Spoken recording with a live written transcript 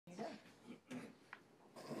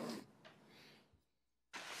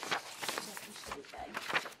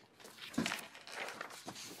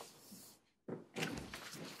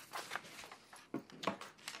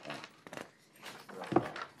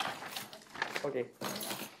Okay.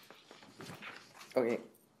 Okay.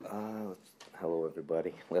 Hello,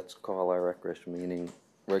 everybody. Let's call our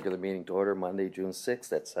regular meeting to order Monday, June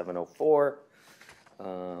 6th at 7:04.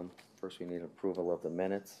 First, we need approval of the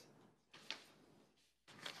minutes.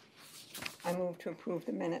 I move to approve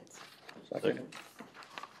the minutes. Second.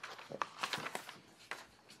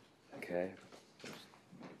 Okay.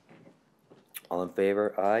 All in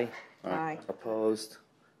favor? Aye. Aye. Opposed?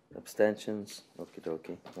 Abstentions? Okie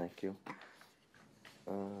dokie. Thank you.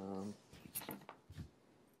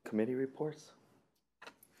 Committee reports?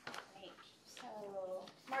 Right. So,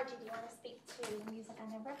 Margie, do you want to speak to Music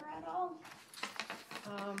on the River at all?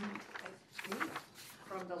 I think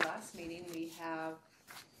from the last meeting, we have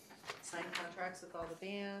signed contracts with all the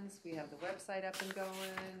bands. We have the website up and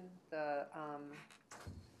going.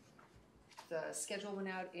 The schedule went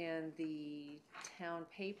out in the town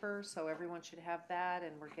paper, so everyone should have that,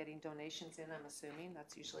 and we're getting donations in, I'm assuming.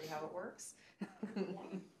 That's usually how it works.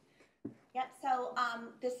 Yep, so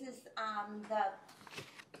this is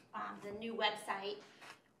the new website.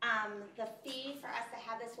 The fee for us to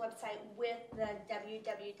have this website with the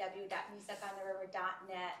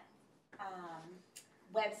www.musicontheriver.net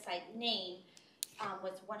website name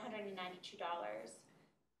was $192.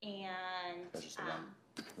 And that's just a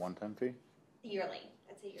one-time fee? Yearly.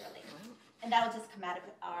 That's a yearly. And that will just come out of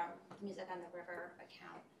our Music on the River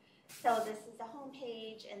account. So this is the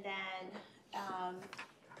homepage, and then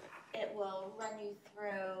it will run you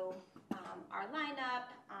through our lineup.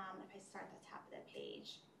 If I start at the top of the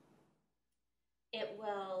page, it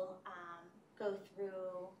will go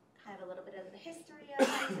through kind of a little bit of the history of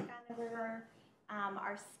Music on the River,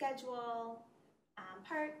 our schedule,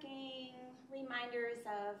 parking, reminders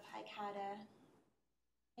of how to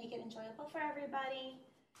make it enjoyable for everybody,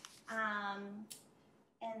 and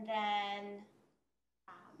then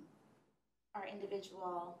our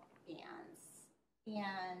individual bands.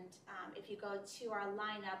 And if you go to our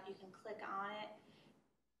lineup, you can click on it.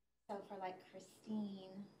 So for like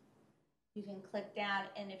Christine, you can click down,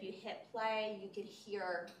 and if you hit play, you can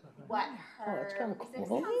hear what her that's kind of cool. music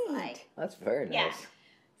sounds like. That's very nice. Yeah.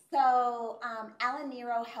 So Alan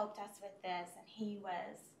Nero helped us with this, and he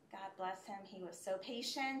was, God bless him, he was so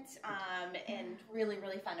patient and really,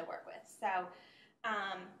 really fun to work with. So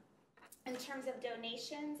in terms of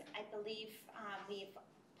donations, I believe we've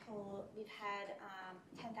had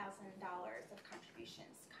 $10,000 of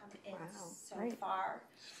contributions come in so far.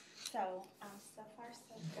 So so far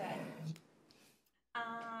so good.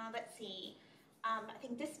 Let's see. I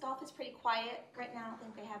think disc golf is pretty quiet right now. I don't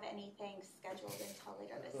think they have anything scheduled until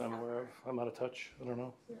later this summer. I'm aware of. I'm out of touch. I don't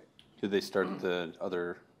know. Did they start the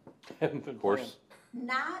other course?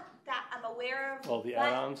 Not that I'm aware of. Oh, the but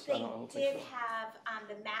add-ons? They I don't did think so. have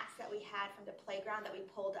the mats that we had from the playground that we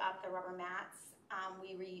pulled up, the rubber mats.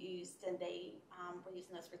 We reused, and they were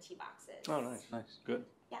using those for tee boxes. Oh, nice. Nice. Good.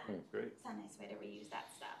 Yeah. Great. It's a nice way to reuse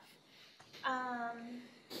that stuff.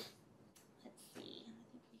 Let's see.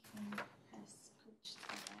 I think we can kind of scooch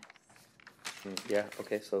to this. Yeah,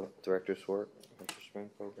 okay, so Director's work, winter spring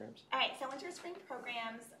programs. All right, so winter spring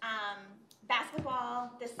programs,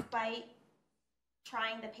 basketball, despite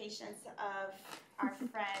trying the patience of our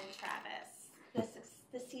friend Travis,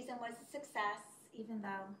 this season was a success, even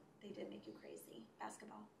though they did make you crazy.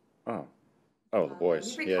 Basketball. Oh, the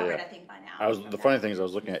boys. You've recovered, Yeah. I think, by now. The funny thing is, I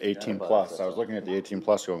was looking at 18 plus. I was looking at the 18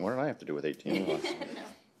 plus, going, what did I have to do with 18 plus? No,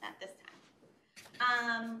 not this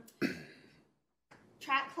time.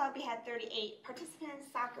 Track club, we had 38 participants.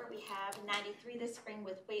 Soccer, we have 93 this spring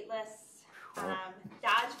with waitlist.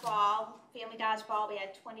 Dodgeball, family dodgeball, we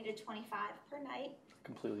had 20 to 25 per night.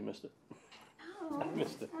 Completely missed it. Oh, I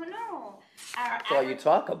missed it. Oh no. That's all you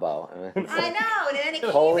talk about. I know. And then it came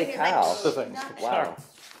Holy and cow. Like, Nothing. Wow.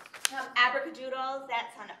 Abracadoodles,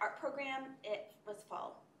 that's on the art program. It was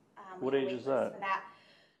full. What age is that? For that?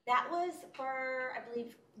 That was for, I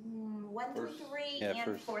believe, 1 through 3 and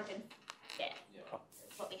first. 4th and 5th. Yeah.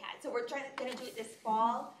 That's what we had. So we're going to do it this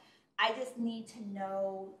fall. I just need to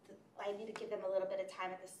know, I need to give them a little bit of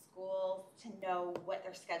time at the school to know what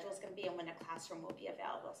their schedule is going to be and when a classroom will be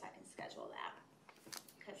available, so I can schedule that.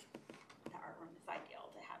 Because the art room is ideal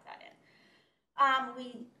to have that in.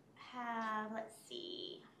 We have, let's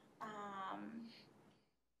see,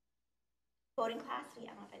 boating class. I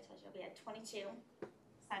don't know if I told you, we had 22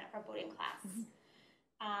 sign up for boating class.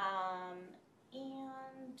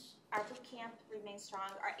 And our boot camp remains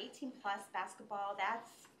strong. Our 18 plus basketball,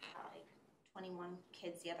 that's like 21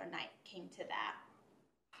 kids the other night came to that.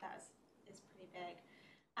 That is pretty big.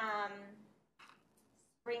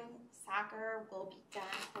 Spring soccer will be done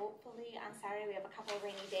hopefully on Saturday. We have a couple of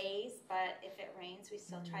rainy days, but if it rains, we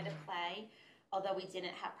still try to play. although we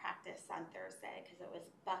didn't have practice on Thursday because it was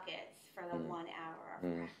buckets for the 1 hour of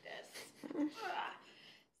practice. Ugh.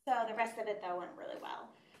 So the rest of it, though, went really well.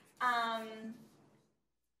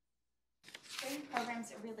 Spring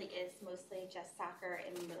programs, it really is mostly just soccer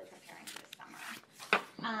and really preparing for the summer.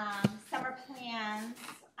 Summer plans,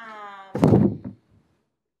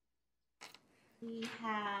 we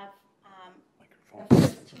have the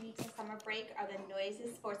first 2 weeks of summer break are the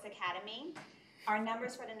Noises Sports Academy. Our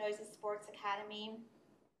numbers for the Noises Sports Academy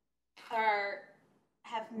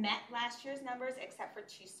have met last year's numbers except for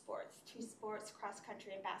 2 sports. 2 sports, cross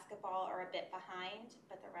country and basketball, are a bit behind,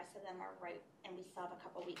 but the rest of them are right, and we still have a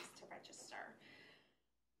couple weeks to register.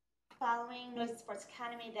 Following Noises Sports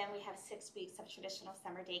Academy, then we have 6 weeks of traditional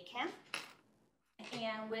summer day camp.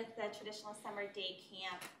 And with the traditional summer day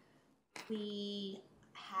camp, we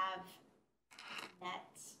have had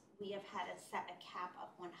to set a cap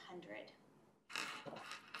of 100.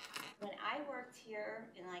 When I worked here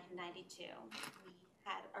in like 92, we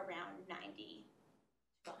had around 90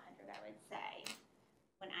 to 100, I would say.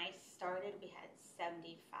 When I started, we had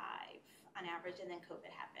 75 on average, and then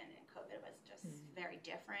COVID happened, and COVID was just very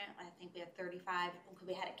different. I think we had 35, and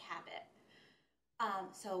we had to cap it.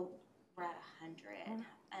 So we're at 100,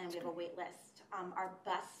 and we have a wait list. Our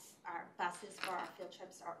buses for our field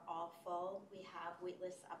trips are all full. We have wait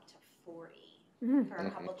lists up to 40 for a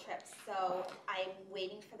couple trips. So I'm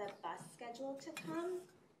waiting for the bus schedule to come.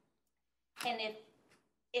 And if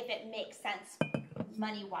it makes sense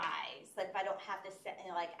money-wise, like if I don't have to ask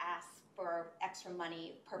for extra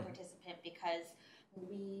money per participant, because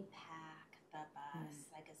we pack the bus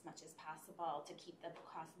like as much as possible to keep the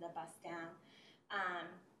cost of the bus down.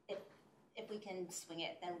 If we can swing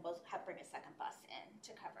it, then we'll bring a second bus in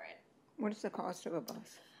to cover it. What is the cost of a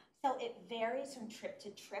bus? So it varies from trip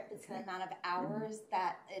to trip. It's the amount of hours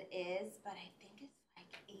that it is, but I think it's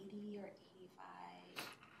like 80 or 85.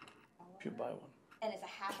 Should buy one. And it's a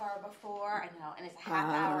half hour before, I know, and it's a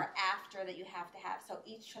half hour after that you have to have. So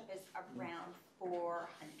each trip is around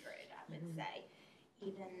 400, I would say,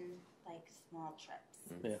 even like small trips.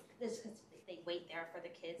 Yeah. This because they wait there for the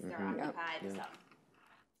kids; they're occupied. Yeah. So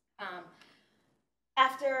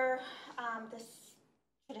after this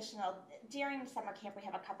traditional, during summer camp, we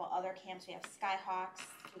have a couple other camps. We have Skyhawks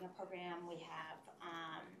doing a program. We have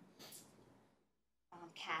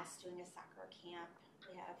Cass doing a soccer camp.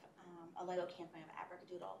 We have a Lego camp. We have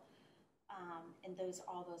Abracadoodle, and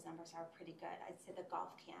all those numbers are pretty good. I'd say the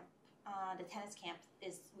golf camp, the tennis camp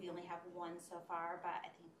we only have 1 so far, but I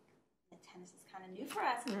think the tennis is kind of new for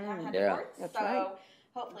us. We haven't had Yeah. courts, That's so right.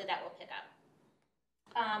 hopefully that will pick up.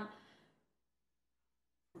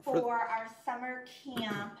 For our summer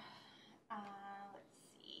camp, let's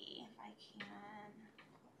see if I can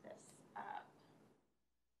pull this up.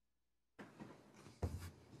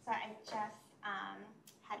 So I just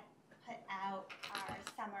had put out our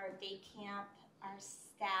summer day camp, our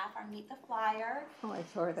staff, our Meet the Flyer. Oh, I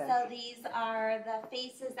saw that. So these are the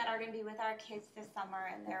faces that are going to be with our kids this summer,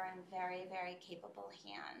 and they're in very, very capable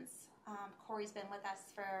hands. Corey's been with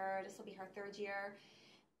us this will be her 3rd year.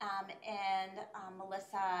 And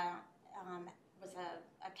Melissa was a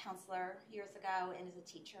counselor years ago and is a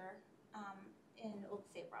teacher in Old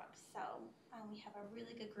Saybrook. So we have a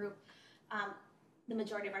really good group. The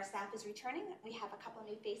majority of our staff is returning. We have a couple of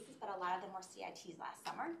new faces, but a lot of them were CITs last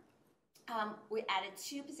summer. We added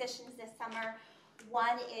 2 positions this summer.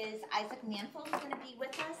 One is Isaac Manfield is going to be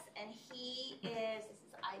with us, and this is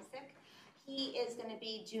Isaac. He is going to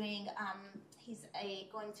be doing, he's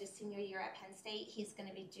going to senior year at Penn State. He's going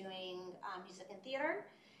to be doing music and theater.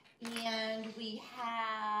 And we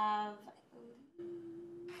have,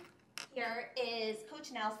 here is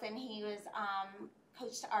Coach Nelson. He was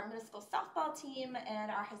coached our middle school softball team and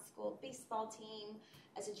our high school baseball team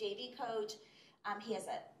as a JV coach. He has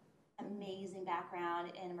an amazing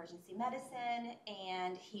background in emergency medicine,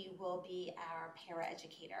 and he will be our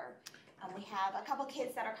paraeducator. We have a couple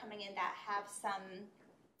kids that are coming in that have some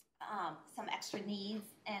extra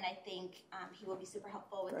needs, and I think he will be super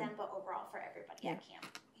helpful with them, but overall for everybody at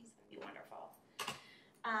camp, he's going to be wonderful.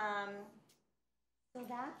 So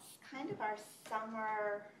that's kind of our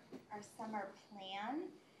summer plan.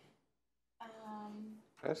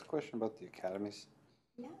 Can I ask a question about the academies?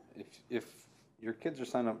 Yeah. If your kids are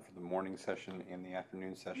signed up for the morning session and the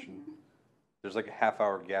afternoon session, there's like a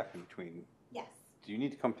half-hour gap in between. Yes. Do you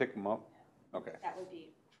need to come pick them up? Okay. That would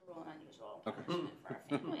be cruel and unusual punishment for our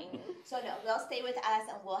family. So no, they'll stay with us,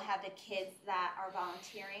 and we'll have the kids that are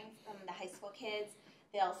volunteering from the high school kids.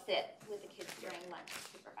 They'll sit with the kids during lunch and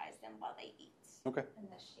supervise them while they eat. Okay. In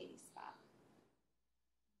the shady spot.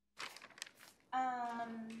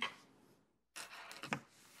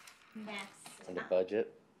 Next And the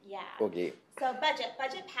budget? Yeah. Okay. So budget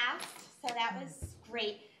passed, so that was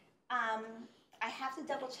great. I have to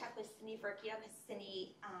double check with Cindy Verkio because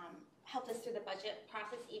Cindy helped us through the budget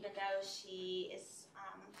process, even though she is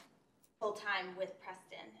full-time with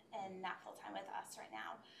Preston and not full-time with us right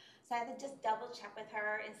now. So I had to just double check with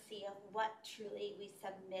her and see if what truly we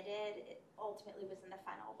submitted ultimately was in the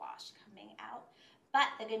final wash coming out. But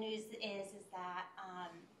the good news is that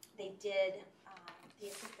they did the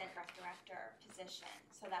assistant rec director position.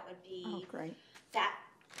 So that would be, Oh, great. that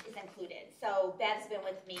is included. So Bev's been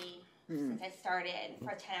with me since I started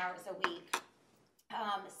for 10 hours a week.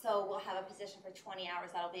 So we'll have a position for 20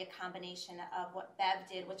 hours. That'll be a combination of what Bev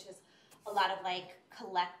did, which was a lot of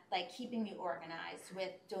keeping me organized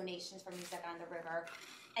with donations for Music on the River,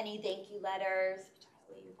 any thank you letters, which I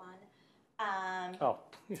owe you one, Oh,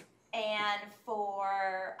 and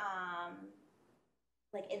for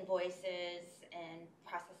like invoices and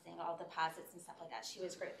processing all deposits and stuff like that. She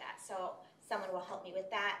was great at that. So someone will help me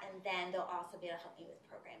with that, and then they'll also be able to help me with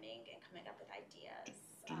programming and coming up with ideas,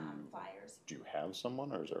 flyers. Do you have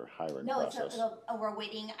someone, or is there a hiring No, process? we're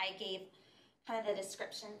waiting. I gave kind of the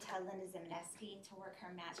description to Linda Zimneski to work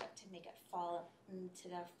her magic to make it fall into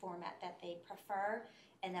the format that they prefer,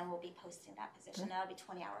 and then we'll be posting that position. That'll be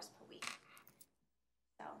 20 hours per week.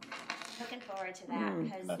 So looking forward to that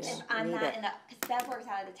because if I'm not in the, because Bev works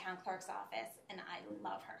out of the town clerk's office, and I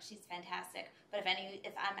love her. She's fantastic. But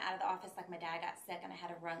if I'm out of the office, like my dad got sick and I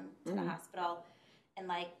had to run to the hospital, and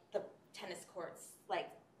like the tennis courts,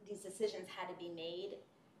 like these decisions had to be made.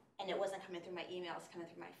 And it wasn't coming through my email, it was coming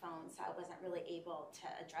through my phone, so I wasn't really able to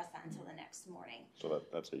address that until the next morning. So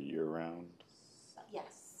that's a year-round? So,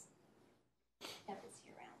 yes, that is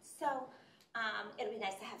year-round. So it'll be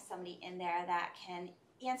nice to have somebody in there that can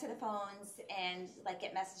answer the phones and like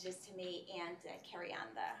get messages to me and carry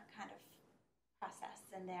on the kind of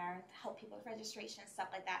process in there, help people with registration,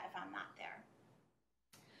 stuff like that if I'm not there.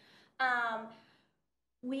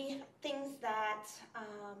 Things that I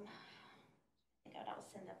think that was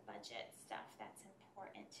in the budget stuff that's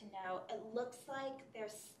important to know. It looks like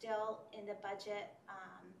there's still in the budget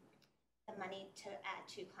the money to add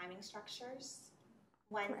 2 climbing structures,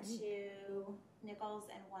 one to Nichols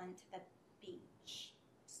and one to the beach.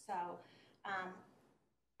 So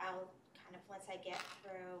I'll kind of, once I get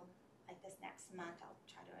through like this next month, I'll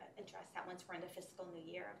try to address that once we're in the fiscal new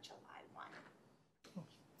year of July 1.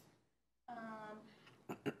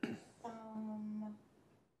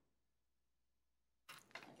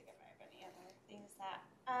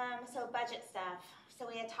 So budget stuff. So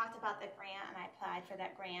we had talked about the grant, and I applied for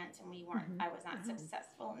that grant, and I was not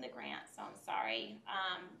successful in the grant, so I'm sorry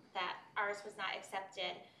that ours was not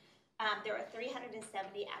accepted. There were 370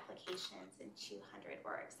 applications, and 200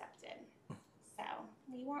 were accepted. So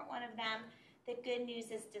we weren't one of them. The good news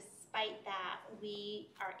is, despite that,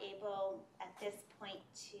 we are able at this point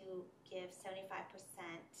to give 75%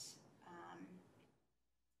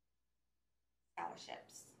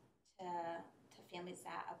 scholarships to families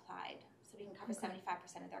that applied. So we can cover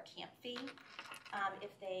 75% of their camp fee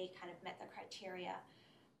if they kind of met the criteria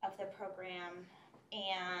of the program.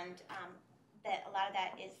 And that a lot of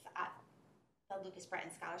that is the Lucas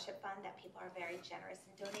Breton Scholarship Fund that people are very generous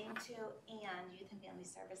in donating to, and Youth and Family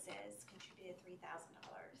Services contributed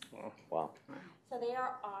 $3,000. Wow. So they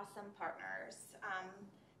are awesome partners.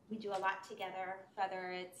 We do a lot together,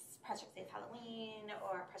 whether it's Project Safe Halloween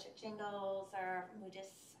or Project Jingles or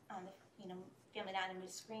Moodus on the Family Night and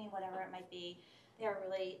Moodus Screen, whatever it might be. They're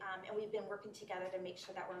really, and we've been working together to make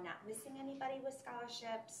sure that we're not missing anybody with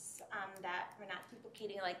scholarships, that we're not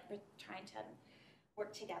duplicating, like we're trying to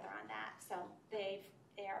work together on that. So they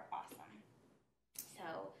are awesome.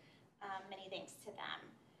 So many thanks to them.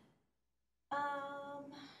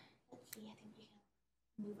 Let's see, I think we can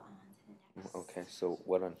move on to the next. Okay, so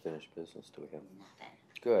what unfinished business do we have? Nothing.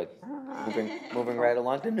 Good. Moving right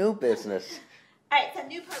along to new business. All right, so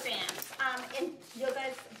new programs.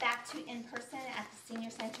 Yoga's back to in-person at the Senior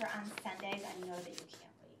Center on Sundays. I know that you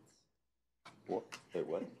can't wait. What? Wait,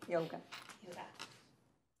 what? Yoga. Yoga.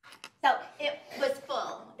 So it was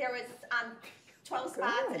full. There was 12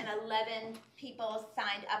 spots and 11 people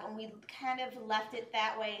signed up, and we kind of left it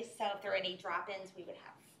that way, so if there were any drop-ins, we would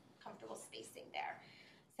have comfortable spacing there.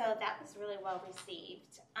 So that was really well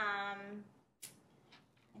received. I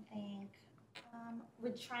think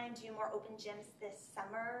we're trying to do more open gyms this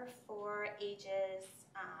summer for ages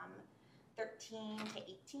 13 to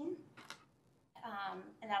 18.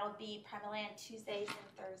 And that'll be primarily on Tuesdays and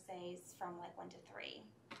Thursdays from like 1 to 3.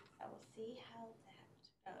 So we'll see how that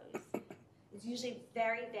goes. It's usually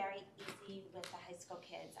very, very easy with the high school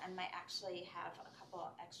kids. I might actually have a couple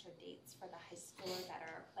couple extra dates for the high schooler that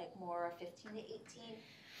are like more 15 to 18.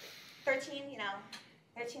 13,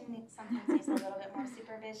 13 sometimes needs a little bit more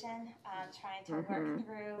supervision, trying to work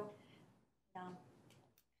through,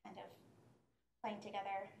 kind of playing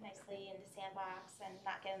together nicely in the sandbox and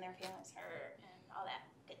not getting their feelings hurt and all that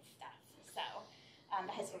good stuff. So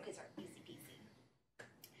the high school kids are easy peasy.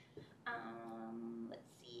 Let's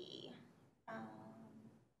see.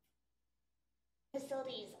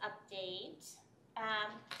 Facilities update.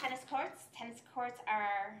 Tennis courts. Tennis courts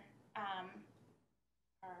are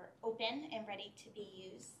open and ready to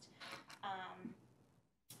be used.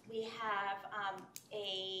 We have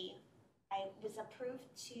I was approved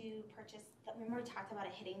to purchase, remember we talked about a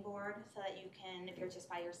hitting board so that you can, if you're just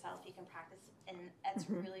by yourself, you can practice, and that's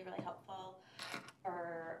really, really helpful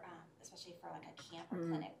for, especially for like a camp or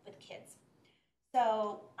clinic with kids.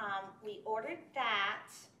 So we ordered that,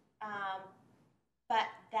 but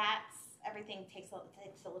everything takes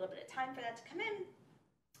a little bit of time for that to come in,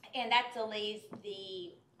 and that delays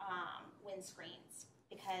the windscreens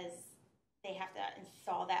because they have to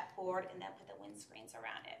install that board and then put the windscreens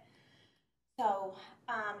around it. So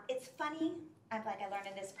it's funny. I learned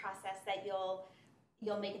in this process that you'll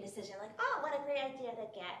make a decision like, oh, what a great idea to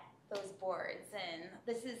get those boards, and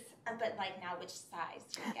this is, but like now which size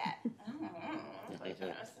do you get?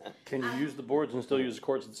 Can you use the boards and still use the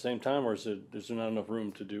courts at the same time, or is there not enough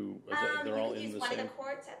room to do? They're all in the same. You could use one of the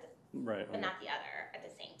courts right, but not the other at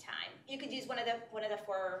the same time. You could use three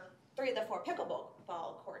of the four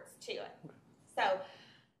pickleball courts too. So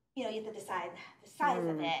you have to decide the size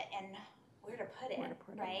of it and where to put it,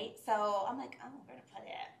 right? So I'm like, oh, where to put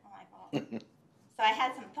it? I'm like, well. So I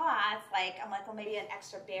had some thoughts, well, maybe an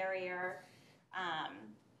extra barrier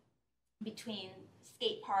between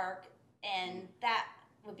skate park, and that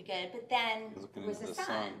would be good. But then there was the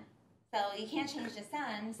sun. So you can't change the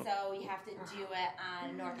sun, so you have to do it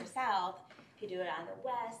on north or south. If you do it on the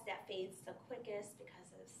west, that fades the quickest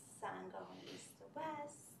because of the sun going east to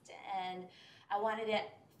west. And I wanted it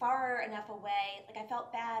far enough away. I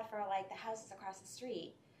felt bad for the houses across the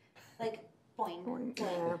street. Boing, boing,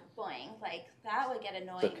 boing, boing. That would get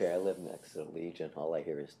annoying. It's okay, I live next to the Legion. All I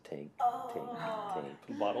hear is tink, tink,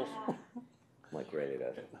 tink. Bottles? I'm ready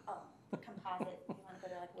to. Composite. You want to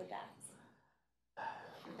go to wood bats?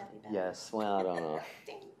 Would that be better? Yes, well, I don't know.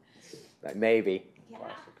 Maybe. Yeah.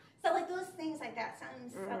 So those things like that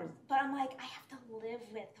sounds, but I'm I have to live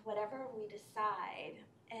with whatever we decide.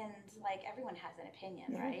 And everyone has an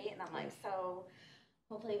opinion, right? And I'm so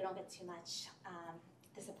hopefully we don't get too much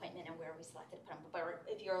disappointment in where we selected to put them. But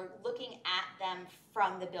if you're looking at them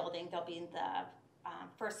from the building, they'll be in the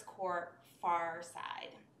first court far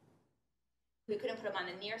side. We couldn't put them on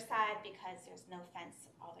the near side because there's no fence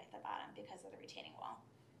all the way at the bottom because of the retaining wall.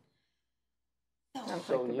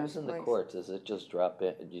 So using the courts, is it just drop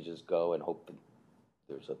it and you just go and hope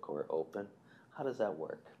there's a court open? How does that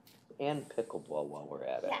work? And pickleball while we're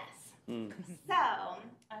at it. Yes. So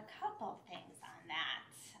a couple things on that.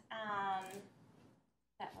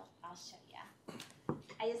 I'll show you.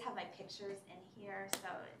 I just have my pictures in here, so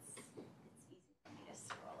it's easy for me to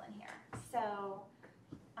scroll in here. So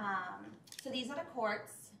so these are the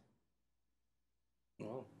courts.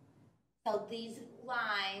 Oh. So these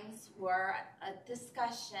lines were a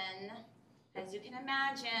discussion, as you can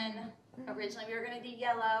imagine. Originally we were going to do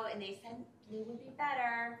yellow, and they said blue would be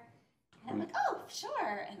better. And I'm like, oh,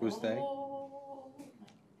 sure. And Who's they?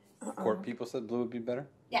 Court people said blue would be better?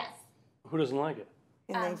 Yes. Who doesn't like it?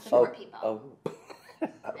 The court people. Oh.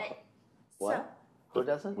 Right. What? So, Who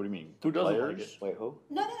doesn't? What do you mean? Who doesn't Players? like it? Wait, who?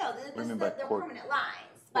 no. do you mean They're by court? permanent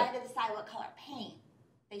lines. But I had to decide what color paint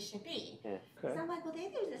they should be. Yeah. So I'm like, well, they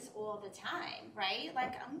do this all the time, right?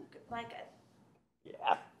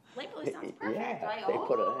 Yeah. Legally sounds perfect, Yeah, right? they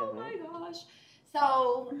put it Oh in, my right? gosh.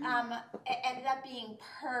 So it ended up being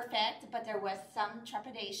perfect, but there was some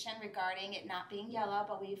trepidation regarding it not being yellow,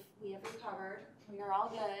 but we have recovered. We are all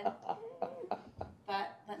good.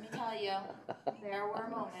 But let me tell you, there were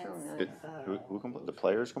moments. Who complained? The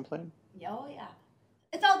players complained? Oh yeah.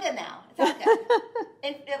 It's all good now. It's all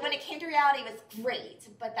good. When it came to reality, it was great,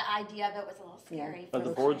 but the idea of it was a little scary. Are the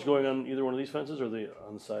boards going on either one of these fences, or are they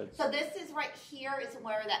on the sides? So this is right here is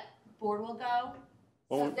where that board will go.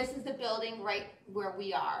 So this is the building right where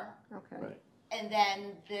we are. Okay. Right. And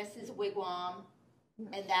then this is Wigwam,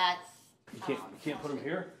 and that's... You can't put them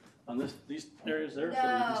here? On these areas there? So you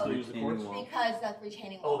No. can still use the courts? Because the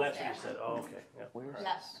retaining wall Oh, that's there. what you said. Oh, okay. Yeah.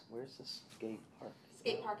 Where's the skate park?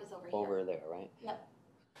 Skate park is over here. Over there, right? Yep.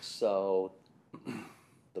 So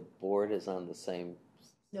the board is on the same.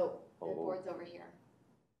 No, the Oh. board's over here.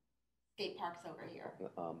 Skate park's over here.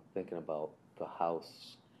 Thinking about the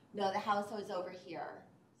house. No, the house was over here,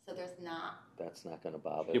 so there's not, That's not gonna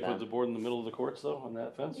bother You put the them. board in the middle of the courts though, on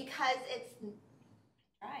that fence? because it's,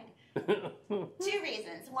 I tried. 2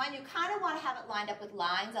 reasons. One, you kind of want to have it lined up with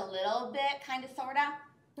lines a little bit, kind of, sort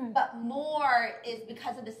of. But more is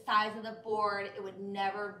because of the size of the board, it would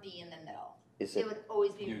never be in the middle. Is It it, would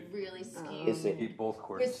always be You- really skewed. is it, Keep both There's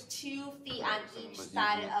courts. 2 feet on Someone each was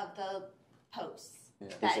side using it. of the posts Yeah.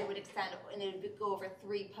 that Is it it- would extend, and it would go over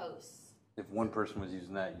 3 posts. If one person was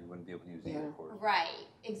using that, you wouldn't be able to use the other Yeah. court. Right,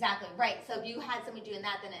 exactly, right. So if you had somebody doing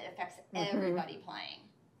that, then it affects everybody playing.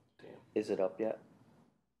 is it up yet?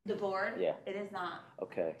 The board? Yeah. It is not.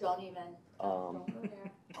 Okay. Don't even. Don't go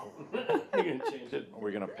there. You're gonna change it. Are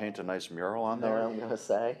we gonna paint a nice mural on No, there? I'm gonna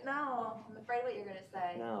say, No, I'm afraid what you're gonna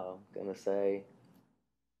say. no, I'm gonna say,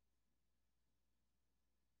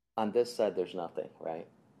 on this side, there's nothing, right?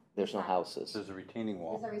 There's no Exactly. houses. There's a retaining There's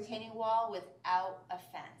wall. a retaining wall without a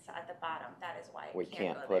fence at the bottom. That is why We it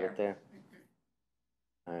can't can't go put there. it there?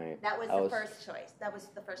 Alright. That was I the first choice. That was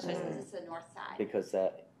the first choice because it's the north side. Because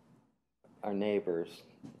that, our neighbors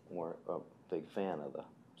weren't a big fan of the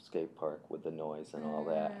skate park with the noise and all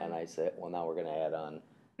that, and I said, well, now we're gonna add on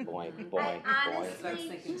boink, I boink, boink.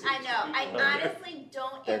 honestly, I know, I honestly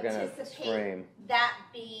don't They're gonna anticipate scream, that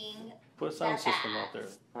being Put a sound that system bad. out there,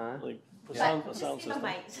 huh? like, a But sound just system.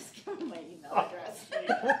 give me my email address.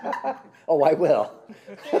 Oh, I will.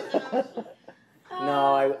 Uh,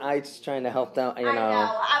 No, I just trying to help them, you I know.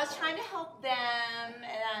 know, I was trying to help them,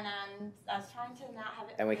 and I was trying to not have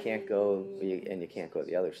it. and we can't go, and you can't go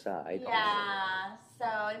the other side. Yeah. So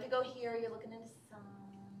if you go here, you're looking into some.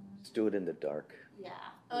 Just do it in the dark. Yeah.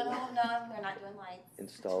 Oh no, we're not doing lights.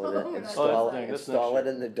 Install Oh, it, that's install next- it, that's install next it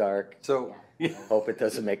in the dark, So, hope it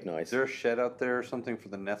doesn't make is noise. there a shed out there or something for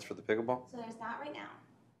the nets for the pickleball? So there's not right now.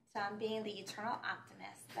 So I'm being the eternal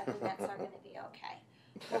optimist that the nets are going to be okay.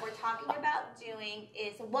 What we're talking about doing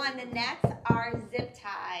is, one, the nets are zip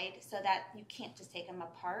tied so that you can't just take them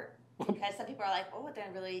apart. Because some people are like, oh,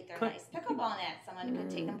 they're nice pickleball nets. Someone could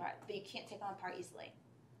take them apart, but you can't take them apart easily.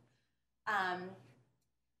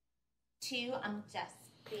 2, I'm just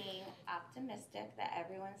being optimistic that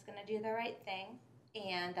everyone's going to do the right thing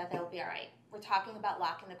and that they'll be all right. We're talking about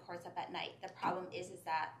locking the courts up at night. The problem is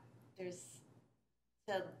that there's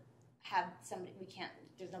to have somebody,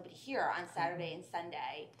 there's nobody here on Saturday and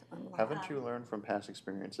Sunday. Haven't you learned from past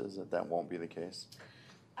experiences that that won't be the case?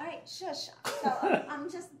 All right, shush. So I'm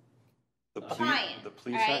just The trying. The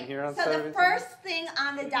police all right? aren't here on So Saturday? the first thing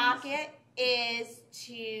on the docket is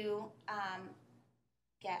to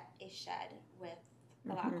get a shed with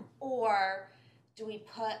a lock, or do we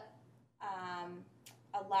put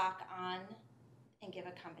a lock on and give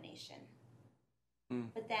a combination?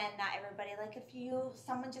 But then not everybody, like if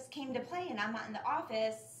someone just came to play and I'm not in the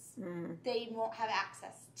office, they won't have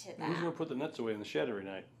access to Who's gonna that. put the nets away in the shed every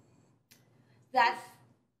night? That's,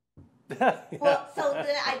 well, so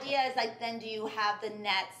the idea is like, then do you have the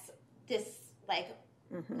nets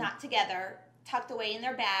not together, tucked away in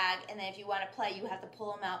their bag, and then if you want to play, you have to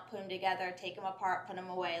pull them out, put them together, take them apart, put them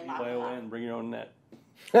away, and You lock buy them away up. and bring your own net.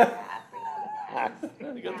 Yeah, bring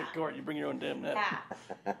them in. You got the court, you bring your own damn net.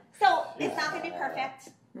 Yeah. So it's not gonna be perfect.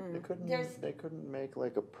 They couldn't make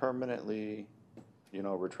like a permanently,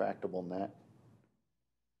 retractable net?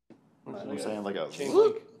 I'm saying like a. Chain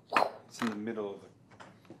link. It's in the middle of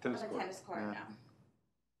the tennis On the court. tennis court, Yeah. no.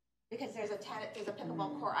 Because there's a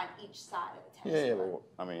pickleball court on each side of the Yeah, tennis yeah, court.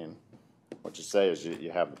 but, I mean, what you say is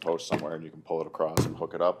you have the post somewhere and you can pull it across and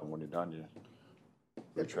hook it up, and when you're done, you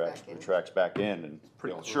retracts back in,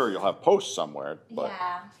 and, sure, you'll have posts somewhere, but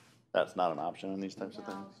Yeah, that's not an option in these types of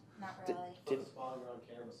no, things. not really.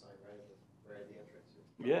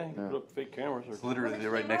 Yeah, you can put up fake cameras or. It's literally Well, the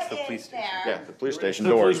right next to the camera police is station. there. Yeah, the police station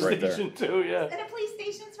The door is police right there. station too, yeah. And the police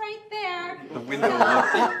station's right there. The window.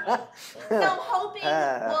 So I'm hoping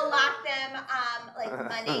we'll lock them,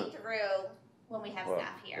 Monday through when we have Well,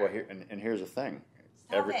 staff here. well, here, and here's the thing.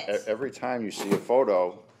 Stop it. Every time you see a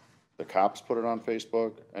photo, the cops put it on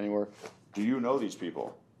Facebook, anywhere, do you know these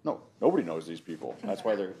people? No, nobody knows these people. That's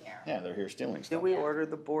why they're here stealing Did stuff. we order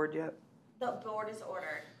the board yet? The board is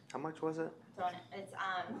ordered. How much was it? It's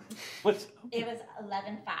What's, it was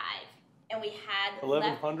 11.5, and we had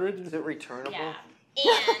 1100? Is it returnable? Yeah,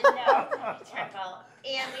 and no, returnable.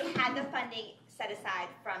 And we had the funding set aside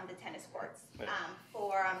from the tennis courts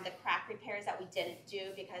for the crack repairs that we didn't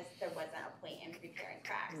do because there wasn't a point in repairing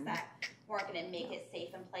cracks that weren't going to make it safe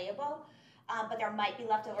and playable. But there might be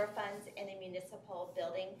leftover funds in the municipal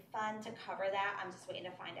building fund to cover that. I'm just waiting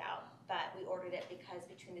to find out. But we ordered it because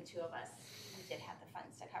between the two of us, we did have the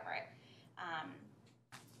funds to cover it.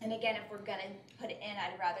 And again, if we're gonna put it in,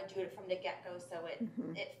 I'd rather do it from the get-go so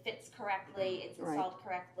it fits correctly, it's Right. installed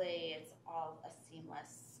correctly, it's all a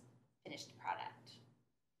seamless finished product.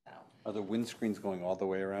 So, Are the windscreens going all the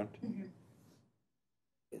way around?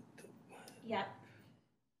 yep.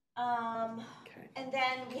 Okay. And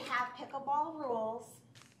then we have pickleball rules,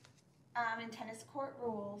 and tennis court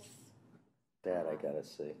rules. That I gotta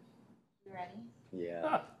see. You ready?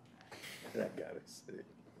 Yeah. That gotta see.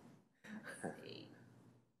 Let's see.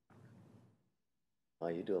 Oh,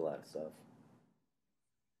 you do a lot of stuff.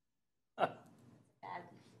 Bad.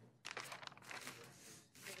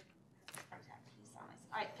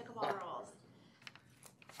 All right, pickleball rules.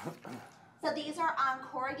 So these are on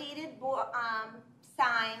corrugated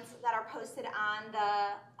signs that are posted on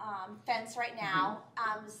the fence right now.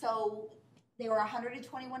 So they were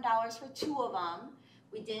 $121 for 2 of them.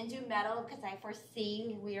 We didn't do metal because I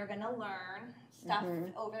foresee we are gonna learn stuff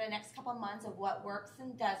over the next couple of months of what works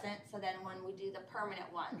and doesn't. So then when we do the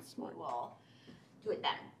permanent ones, we will do it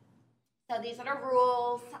then. So these are the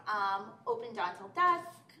rules, open dawn till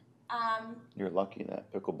dusk. You're lucky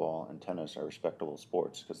that pickleball and tennis are respectable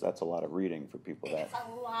sports, because that's a lot of reading for people that. It's a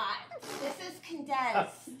lot. This is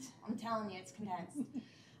condensed. I'm telling you, it's condensed.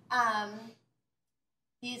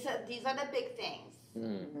 These are the big things.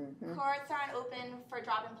 Courts aren't open for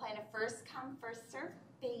drop and play on a first come, first served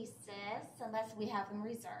basis unless we have them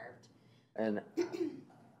reserved. And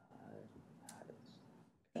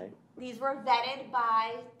okay. These were vetted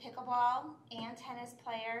by pickleball and tennis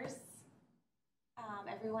players.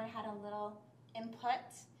 Everyone had a little input.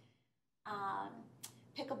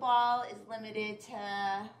 Pickleball is limited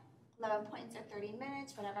to 11 points or 30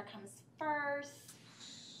 minutes, whatever comes first.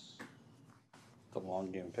 It's a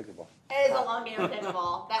long game of pickleball. It is a long game of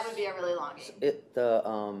pickleball. That would be a really long game.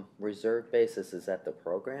 The reserve basis, is that the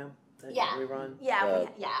program that Yeah. we run? Yeah,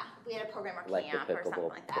 we had a program or Like the camp or something pickleball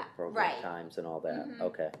like that. program Right. times and all that.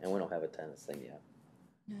 Okay, and we don't have a tennis thing yet.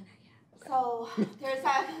 No, not yet. So there is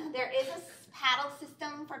a paddle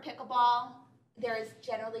system for pickleball. There is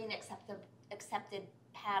generally an accepted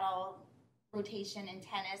paddle rotation in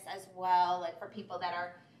tennis as well, like for people that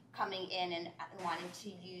are coming in and wanting to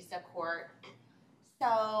use the court.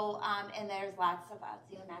 So, and there's lots of, as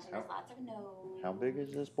you imagine, there's lots of no's. How big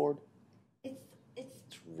is this board?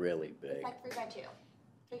 It's Really big. like 3 by 2,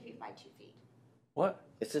 3 feet by 2 feet. What?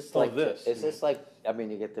 Is this Oh, like this. Is this like? I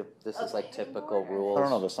mean, you get this is like Okay, typical board. rules. I don't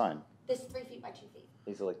know the sign. This is 3 feet by 2 feet.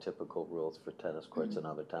 These are like typical rules for tennis courts in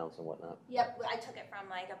other towns and whatnot. Yep, I took it from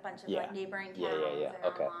like a bunch of Yeah. like neighboring towns Yeah. and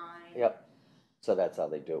Okay. online. Yep. So that's how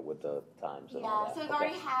they do it with the times and all Yeah, that.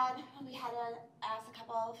 so we had to ask a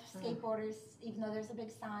couple of skateboarders, even though there's a big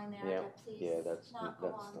sign there, Yeah, to please yeah, that's not go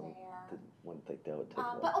that's on there. wouldn't think that would take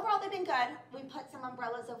But long. overall, they've been good. We put some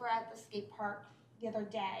umbrellas over at the skate park the other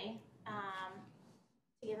day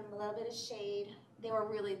to give them a little bit of shade.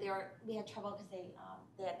 We had trouble because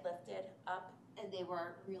they had lifted up, and they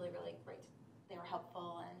were really, really great. They were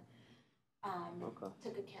helpful and Okay.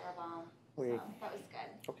 took good care of them. We- So that was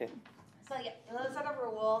good. Okay. So yeah, those are the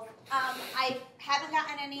rules. I haven't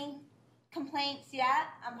gotten any complaints yet.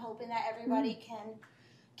 I'm hoping that everybody can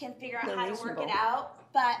figure out They're how to work reasonable. it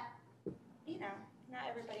out. But you know, not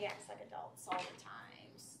everybody acts like adults all the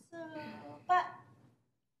time. So, but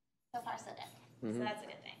so far so good. So that's a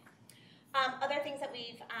good thing. Other things that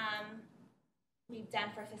we've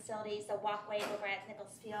done for facilities, the walkway over at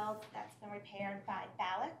Nichols Field, that's been repaired by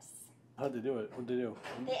Balix. How'd they do it? What'd they do?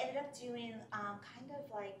 They ended up doing kind of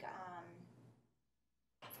like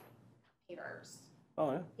pavers.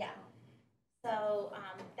 Oh, yeah. Yeah. So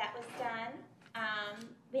that was done.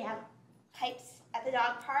 We have pipes at the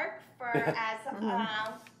dog park for as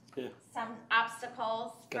Yeah. some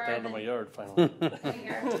obstacles Got for that out of my yard finally.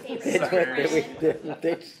 your favorite We children.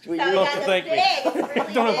 did. So we don't have got to the thank me. big, it's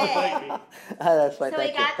really Don't have to thank big. me. That's fine. So we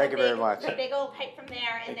Thank you. got Thank the you very big, much. the big old pipe from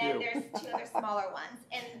there, and Thank then you. there's 2 other smaller ones,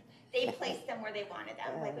 and they placed them where they wanted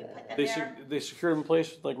them. Like we put them They there. they secure them in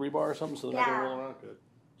place with like rebar or something so they're not Yeah. gonna roll around. Good.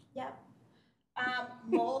 Yep.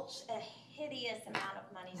 Mulch, a hideous amount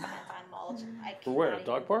of money spent on mulch. I For where? cannot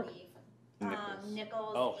Dog even park? believe. Nichols.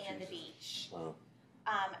 Nichols Oh, and the jeez. beach. Wow.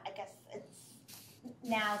 I guess it's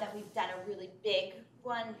now that we've done a really big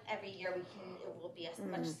one every year, it will be a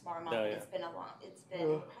much smaller amount. Yeah, yeah. It's been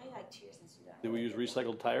probably like 2 years since we've done it. Did we use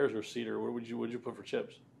recycled tires or cedar? What'd you put for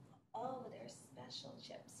chips? Oh, there's special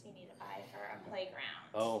chips you need to buy for a playground.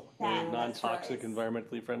 Oh, That- non-toxic, that's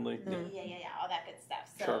environmentally friendly, Yeah, all that good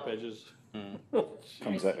stuff. So sharp edges.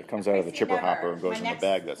 It comes out of the chipper hopper and goes in the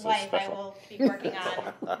bag that says My next wife, I special. will be working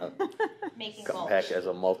on making Come mulch. back as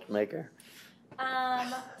a mulch maker.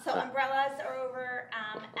 So umbrellas are over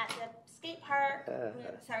at the skate park.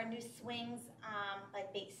 So our new swings,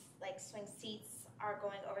 like swing seats, are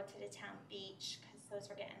going over to the town beach because those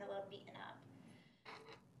were getting a little beaten up.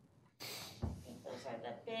 I think those are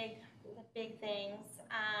the big things.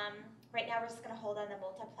 Right now, we're just going to hold on the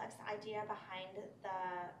multiplex idea behind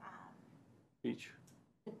Beach.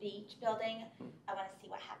 the beach building. I want to see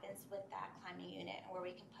what happens with that climbing unit and where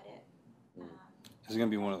we can put it. Is it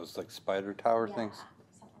gonna be one of those like spider tower Yeah, things?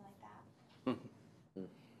 something like that.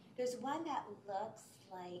 There's one that looks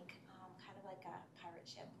like kind of like a pirate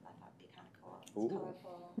ship. I thought would be kind of cool. It's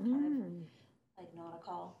colorful, kind of like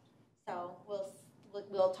nautical. So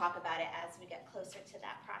we'll talk about it as we get closer to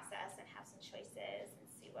that process and have some choices and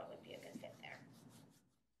see what would be a good fit there.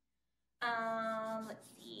 Let's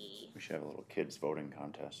see. We should have a little kids voting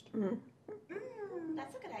contest,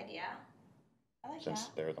 That's a good idea. I like since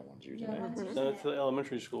that. they're the ones using They're the it. ones using Send it to it. the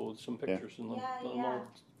elementary school with some pictures and let them Yeah. all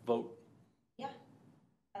vote.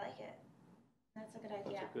 I like it. That's a good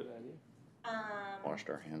idea. That's a good idea. Washed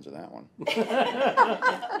our hands of that one.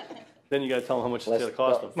 Then you gotta tell them how much it's Let's gonna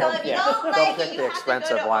cost go. them. So if you Yeah. don't Don't like pick it, you the have to go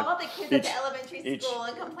expensive to one. all the kids at the elementary school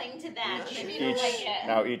and complain to them. Maybe you don't like it.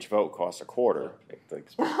 Now each vote costs a quarter.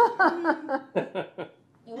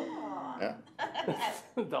 Ooh. Yeah.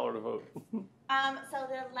 $1 to vote. So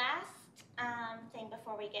the last thing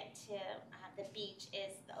before we get to the beach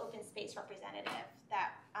is the open space representative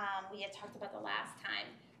that we had talked about the last time.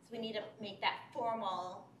 So we need to make that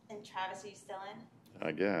formal. And Travis, are you still in?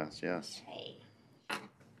 I guess, yes. Okay. I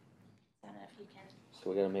don't know if you can. So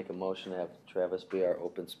we're gonna make a motion to have Travis be our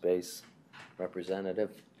open space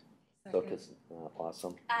representative. Look, it's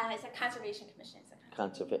awesome. It's a conservation commission. Is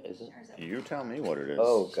Is it? Or is it? You tell me what it is.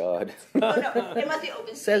 Oh, God. Oh, no, it must be open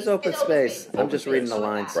space. Says open It's space. I'm just Open reading the space.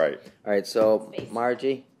 lines. Right. All right, so Space.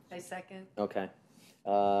 Margie, I second. okay.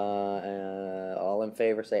 All in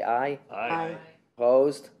favor, say aye. Aye.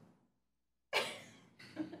 Opposed?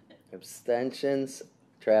 Abstentions?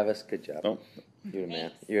 Travis, good job. Oh. You're the man.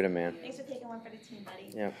 Thanks. You're the man. Thanks for taking one for the team, buddy.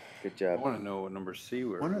 Yeah, good I job. wanna know what number C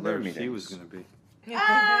were. When are their letter C was meetings? gonna be. Oh,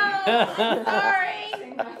 I'm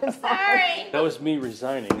sorry. I'm sorry. That was me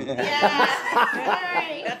resigning. Yeah,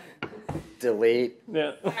 sorry. Delete.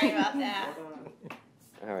 Yeah. Sorry about that.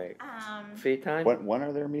 All right. Fee Fee time? When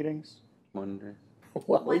are their meetings? Monday.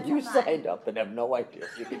 Well, When's you the month? signed up and have no idea.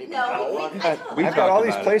 You can even No, tell. I told We've them. got all talked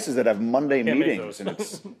these about it. places that have Monday Can't make meetings, those. and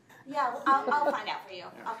it's, Yeah, well, I'll find out for you.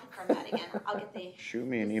 I'll confirm that again. I'll get the. shoot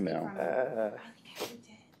me an email. I think I already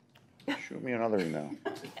did. Shoot me another email.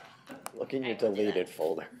 Look in your Alright, we'll do deleted that.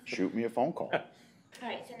 folder. Shoot me a phone call. All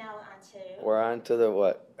right, so now on to. We're on to the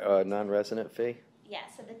what? Non-resident fee? Yeah,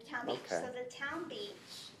 so the town beach. Okay. So the town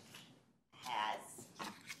beach has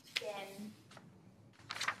been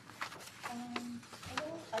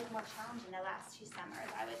a little more challenging the last 2 summers,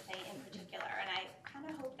 I would say in particular. And I kind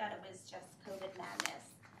of hope that it was just COVID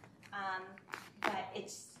madness. But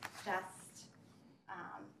it's just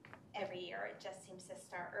every year it just seems to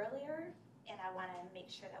start earlier. And I want to make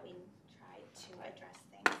sure that we try to address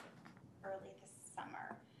things early this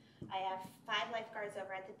summer. I have 5 lifeguards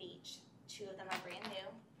over at the beach. 2 of them are brand new.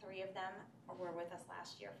 3 of them were with us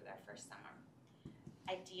last year for their first summer.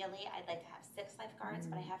 Ideally, I'd like to have 6 lifeguards,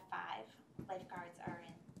 but I have 5. Lifeguards are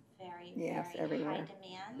in very, Yes, very everywhere. high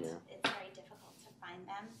demand. Yeah. It's very difficult to find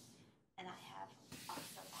them. And I have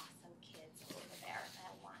awesome kids over there, and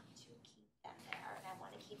I want to keep them there, and I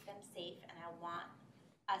want to keep them safe, and I want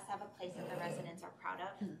us to have a place that the residents are proud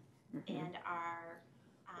of and are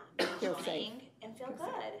Feel safe. enjoying and feel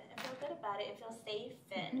good about it and feel safe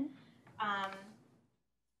and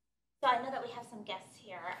so I know that we have some guests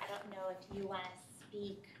here. I don't know if you want to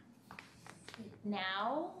speak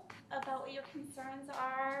now about what your concerns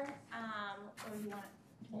are, or you want to.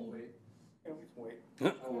 I'll wait. Yeah, we can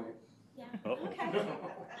wait. I'll wait. Yeah. Okay.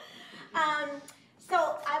 So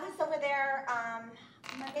I was over there.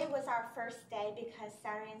 Monday was our first day because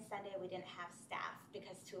Saturday and Sunday we didn't have staff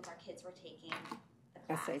because 2 of our kids were taking the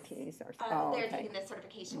class. SATs or, They're okay. taking the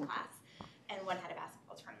certification class, and one had a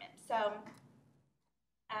basketball tournament. So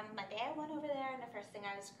Monday I went over there, and the first thing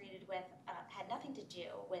I was greeted with had nothing to do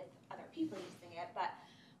with other people using it, but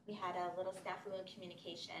we had a little snafu in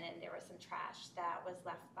communication, and there was some trash that was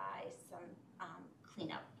left by some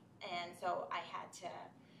cleanup, and so I had to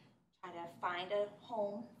try to find a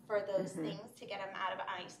home for those things to get them out of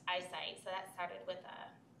eyesight. So that started with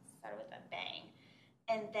a bang,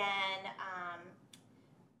 and then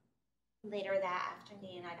later that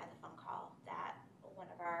afternoon, I got the phone call that one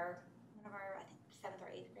of our I think 7th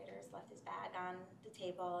or 8th graders left his bag on the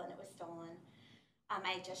table and it was stolen. I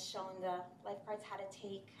had just shown the lifeguards how to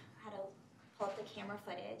pull up the camera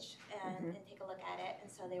footage and take a look at it, and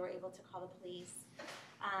so they were able to call the police.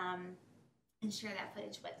 and share that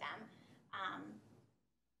footage with them.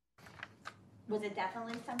 Was it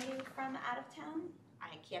definitely somebody from out of town?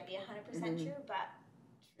 I can't be 100% sure, but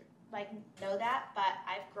like know that. But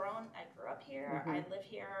I grew up here, I live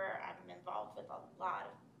here, I'm involved with a lot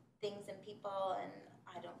of things and people, and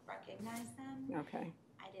I don't recognize them. Okay.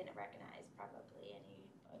 I didn't recognize probably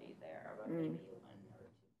anybody there, but maybe one or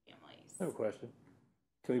two families. I have a question.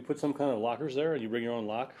 Can we put some kind of lockers there, and you bring your own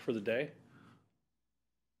lock for the day?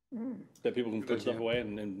 That people can put stuff away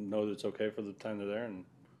and know that it's okay for the time they're there? And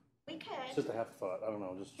We it's could. just a half thought. I don't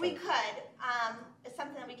know. Just We trying to- could. It's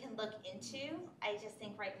something that we can look into. I just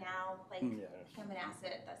think right now, like Yeah.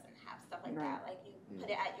 Hammonasset doesn't have stuff like Right. that. Like you put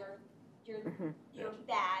it at your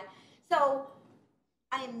bag. So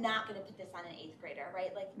I am not going to put this on an 8th grader,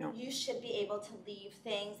 right? Like No. you should be able to leave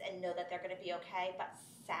things and know that they're going to be okay. But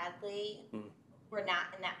sadly, we're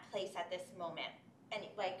not in that place at this moment. And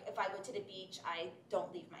like if I go to the beach, I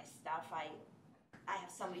don't leave my stuff. I have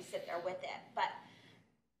somebody sit there with it. But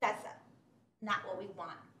that's not what we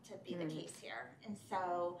want to be the case here. And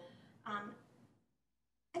so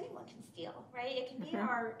anyone can steal, right? It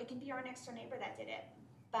can be our next door neighbor that did it.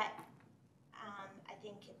 But I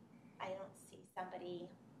think I don't see somebody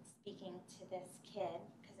speaking to this kid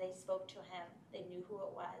because they spoke to him. They knew who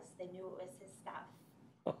it was. They knew it was his stuff.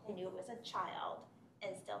 They knew it was a child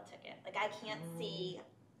and still took it. Like I can't see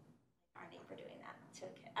our neighbor doing that to a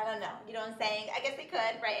kid. I don't know. You know what I'm saying? I guess they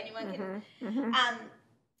could, right? Anyone can.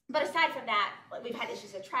 But aside from that, like, we've had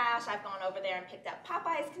issues with trash. I've gone over there and picked up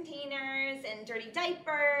Popeyes containers and dirty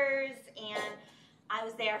diapers, and I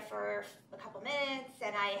was there for a couple minutes,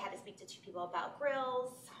 and I had to speak to 2 people about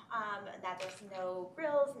grills, that there's no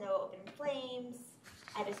grills, no open flames.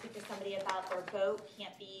 I had to speak to somebody about their boat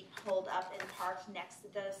can't be pulled up and parked next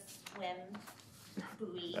to the swim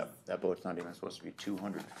buoys. That boat's not even supposed to be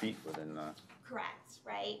 200 feet within Correct,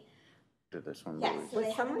 right? the swim Yes. buoys. So they Was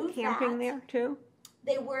had to someone move camping that. there too?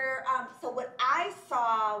 They were, so what I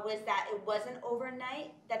saw was that it wasn't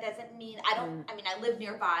overnight. That doesn't mean, I mean, I live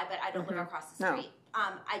nearby, but I don't live across the No. street.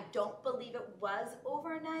 I don't believe it was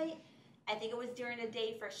overnight. I think it was during the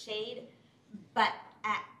day for shade, but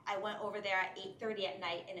I went over there at 8:30 at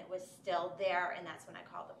night and it was still there, and that's when I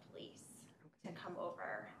called the police to come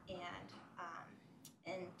over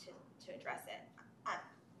and to address it.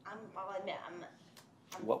 I'll admit, I'm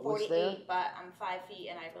What was 48, but I'm 5 feet,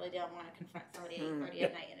 and I really don't want to confront somebody at 8:30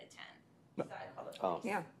 at night in a tent. So I called the police.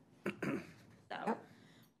 Yeah. So,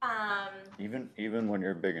 Even when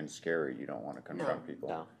you're big and scary, you don't want to confront people.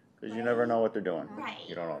 No. Because you never know what they're doing. Right.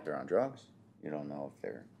 You don't know if they're on drugs. You don't know if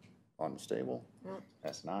they're unstable.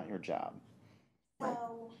 That's not your job.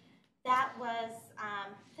 so that was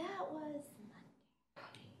Monday.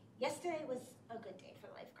 Yesterday was a good day for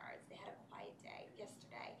lifeguards. They had a quiet day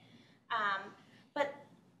yesterday. But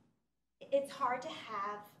it's hard to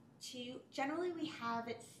have generally we have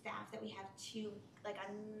it staffed that we have 2, like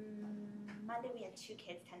on Monday we had 2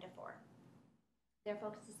 kids, 10 to 4. Their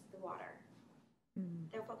focus is the water.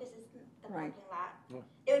 Their focus is the Right. parking lot.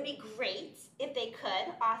 It would be great if they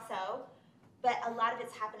could also, but a lot of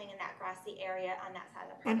it's happening in that grassy area on that side of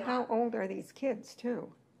the parking And how lot. old are these kids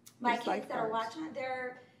too? My These kids that are lifeguards? watching,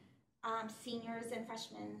 they're seniors and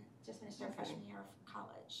freshmen, just finished their Okay. freshman year of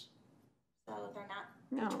college. So they're not,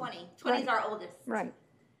 No. they're 20. 20 is our oldest. Right.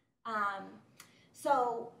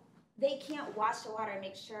 So they can't watch the water and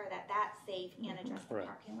make sure that that's safe and address the Right.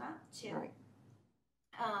 parking lot too. Right.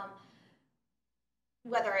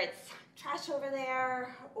 Whether it's trash over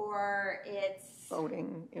there or it's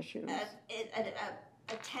Boating issues. a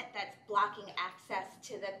tent that's blocking access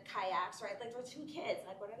to the kayaks, right? Like, there's 2 kids.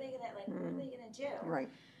 Like, what are they gonna do? Right.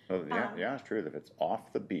 Well, the honest truth, if it's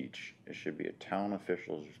off the beach, it should be a town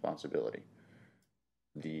official's responsibility.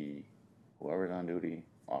 Whoever's on duty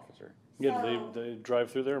officer. Yeah, So- do they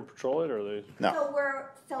drive through there and patrol it, or they? No.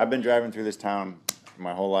 I've been driving through this town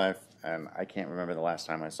my whole life, and I can't remember the last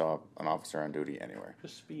time I saw an officer on duty anywhere.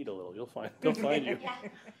 Just speed a little. They'll find you. Yeah.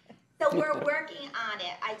 So we're working on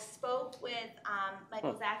it. I spoke with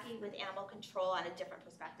Michael Zaki with Animal Control on a different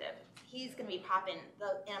perspective. He's going to be popping,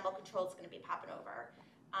 the Animal Control is going to be popping over,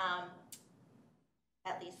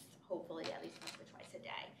 hopefully at least once or twice a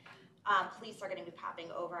day. Police are going to be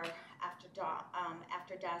popping over after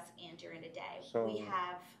dusk and during the day. So- We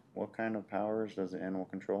have, What kind of powers does the animal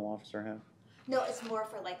control officer have? no, it's more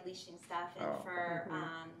for like leashing stuff and Oh. for,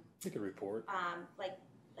 You can report. like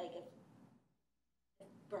if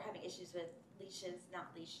we're having issues with leashes, not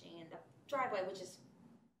leashing in the driveway, which is,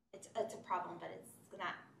 it's a problem, but it's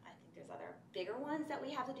not, I think there's other bigger ones that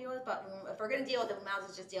we have to deal with, but if we're gonna deal with it, we might as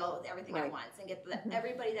well just deal with everything at Right. once and get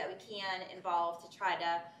everybody that we can involved to try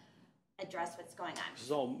to address what's going on. This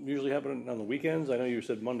is all usually happening on the weekends? I know you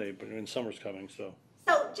said Monday, but in summer's coming, so.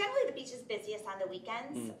 So generally, the beach is busiest on the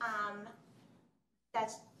weekends.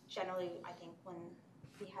 That's generally, I think, when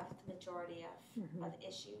we have the majority of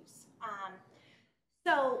issues.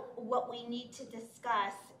 So what we need to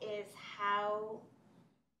discuss is how,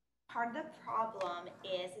 part of the problem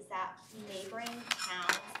is that neighboring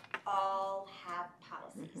towns all have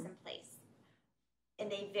policies in place. And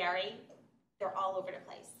they vary, they're all over the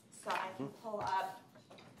place. So I can pull up,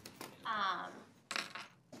 that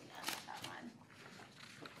one.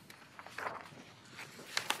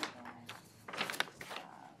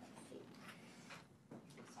 Let's see.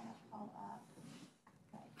 Just want to pull up,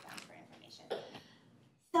 down for information.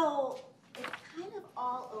 So it's kind of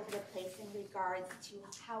all over the place in regards to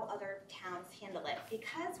how other towns handle it.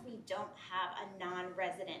 Because we don't have a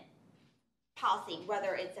non-resident policy,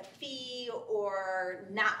 whether it's a fee or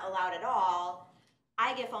not allowed at all,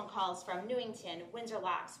 I get phone calls from Newington, Windsor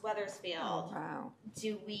Locks, Weathersfield. Oh, wow.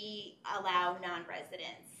 Do we allow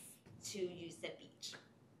non-residents to use the beach?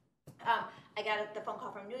 I got the phone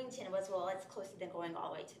call from Newington was, well, it's closer than going all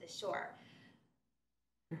the way to the shore.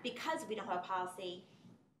 Because we don't have a policy,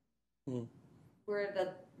 we're the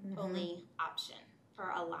only option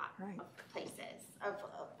for a lot of places,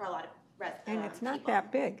 for a lot of residents. And it's not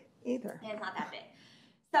that big either. And it's not that big.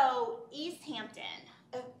 So East Hampton,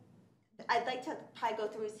 I'd like to probably go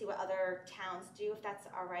through and see what other towns do, if that's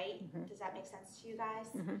all right. Does that make sense to you guys?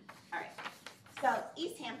 All right. So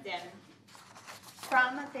East Hampton,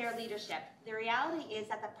 from their leadership, the reality is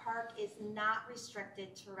that the park is not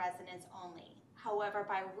restricted to residents only. However,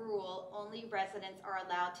 by rule, only residents are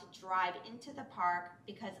allowed to drive into the park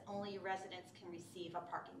because only residents can receive a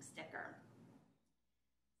parking sticker.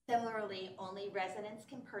 Similarly, only residents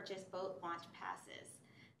can purchase boat launch passes.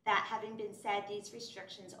 That having been said, these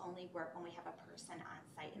restrictions only work when we have a person on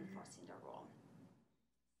site enforcing the rule.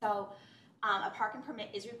 So a parking permit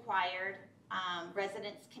is required.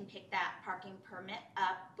 Residents can pick that parking permit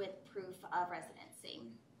up with proof of residency.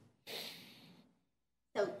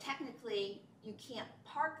 So technically, you can't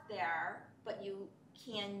park there, but you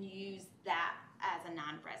can use that as a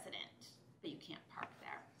non-resident, but you can't park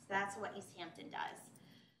there. So that's what East Hampton does.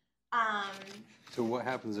 So what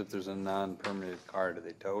happens if there's a non-permitted car? Do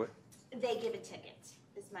they tow it? They give a ticket,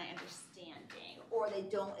 is my understanding. Or they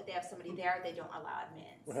don't, if they have somebody there, they don't allow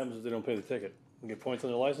admittance. What happens if they don't pay the ticket? They get points on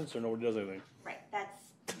their license, or nobody does anything? Right, that's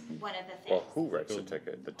one of the things. Well, who writes the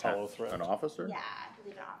ticket? The town, Follow threat. an officer? Yeah, I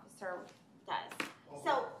believe an officer does. Also,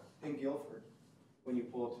 So, in Guilford, when you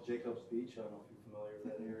pull up to Jacobs Beach, I don't know if you're familiar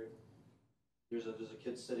with that area. There's a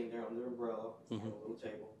kid sitting there under an umbrella on a little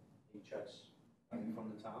table. He checks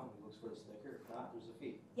from the town, he looks for a sticker. If not, there's a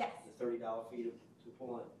fee. yes, The $30 fee to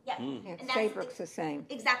pull in. yeah. Yeah, And that's- Saybrook's the same.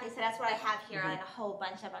 Exactly, so that's what I have here, like a whole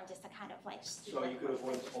bunch of them, just to kind of like. So you could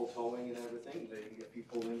avoid the whole towing and everything. They can get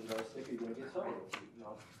people in without a sticker, you're gonna get towed. You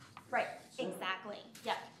know, Right, exactly,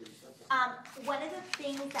 yep. pretty simple. One of the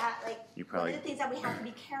things that, like, You one probably- of the things that we have to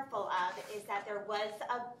be careful of is that there was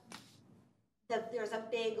there's a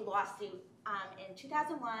big lawsuit in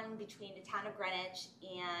 2001 between the town of Greenwich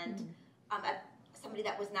and somebody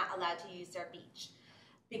that was not allowed to use their beach.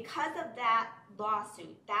 Because of that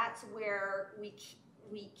lawsuit, that's where we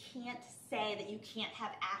can't say that you can't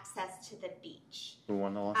have access to the beach. Who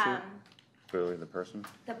won the lawsuit? Clearly the person?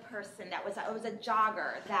 The person that was, it was a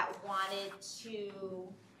jogger that wanted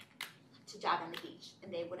to jog on the beach,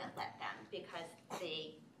 and they wouldn't let them because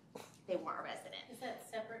they weren't a resident. Is that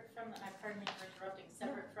separate from, pardon me for interrupting,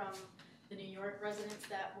 separate from the New York residents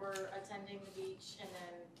that were attending the beach, and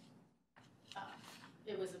then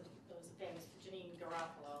it was a famous Janine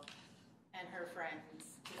Garofalo and her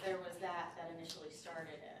friends. There was that initially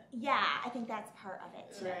started it. Yeah, I think that's part of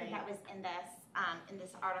it too. I think Right. that was in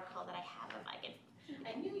this article that I have if I could.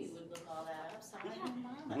 I knew you would look all that up, so I didn't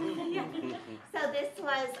know. Yeah. So this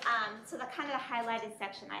was, so the kind of the highlighted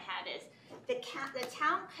section I had is, the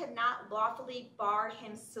town could not lawfully bar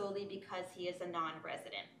him solely because he is a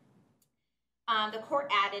non-resident. The court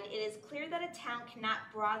added, it is clear that a town cannot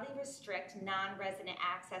broadly restrict non-resident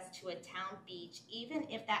access to a town beach, even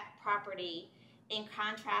if that property, in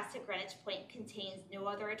contrast to Greenwich Point, contains no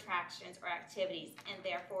other attractions or activities and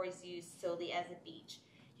therefore is used solely as a beach.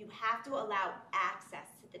 You have to allow access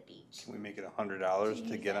to the beach. Can we make it $100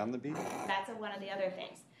 to get on the beach? That's one of the other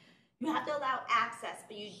things. You have to allow access,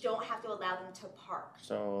 but you don't have to allow them to park.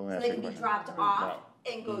 So, So that's they a can be question. dropped off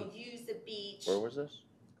and go use the beach. Where was this?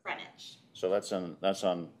 Greenwich. So that's on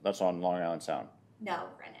Long Island Sound. No,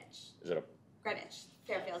 Greenwich. Is it a, Greenwich,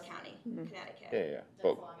 Fairfield County, Connecticut. yeah. That's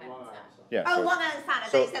But, Long Island Sound. yeah. Oh, so- Long Island Sound. I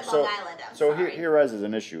so- thought you said so- Long Island. I'm So sorry. here arises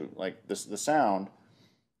an issue, like this, the sound,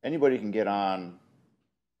 anybody can get on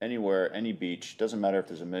anywhere, any beach, doesn't matter if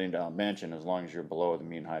there's $1 million mansion, as long as you're below the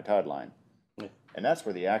mean high tide line. Yeah. And that's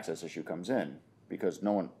where the access issue comes in, because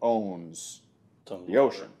no one owns It's on the water.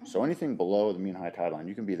 ocean. So anything below the mean high tide line,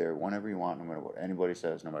 you can be there whenever you want, no matter what anybody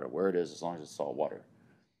says, no matter where it is, as long as it's salt water.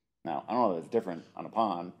 Now, I don't know if it's different on a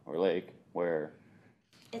pond or lake where,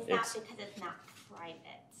 It's not because it's not private.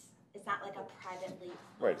 It's not like a privately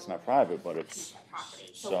right, it's not owned private, but it's, piece of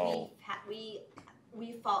property. so, So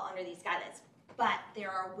we fall under these guidelines, but there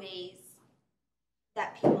are ways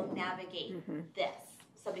that people navigate this.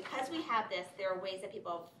 So because we have this, there are ways that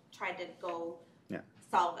people have tried to go Yeah.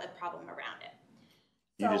 solve a problem around it.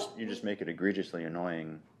 you just make it egregiously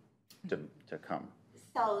annoying to come.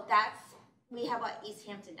 So we have what East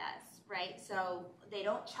Hampton does, right? So they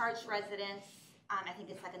don't charge residents, I think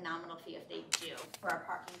it's like a nominal fee if they do, for a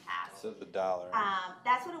parking pass. So the dollar.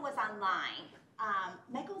 That's what it was online.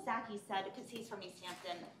 Michael Zaki said, because he's from East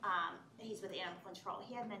Hampton, he's with Animal Control,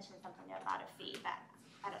 he had mentioned something about a fee, but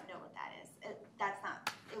I don't know what that is.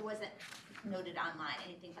 It wasn't noted online,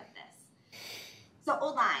 anything but this. So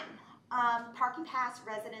Old Lyme, parking pass,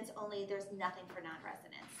 residents only, there's nothing for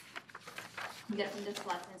non-residents. You get it from the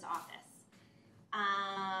selectman's office.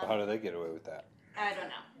 How do they get away with that? I don't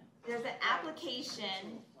know. There's an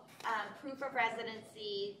application, proof of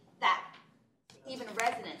residency, that even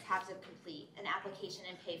residents have to complete an application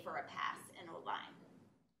and pay for a pass in Old Lyme.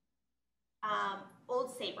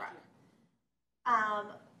 Old Saybrook.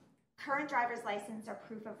 Current driver's license or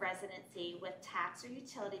proof of residency with tax or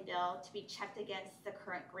utility bill to be checked against the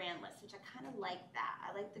current grand list, which I kind of like that.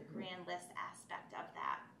 I like the grand list aspect of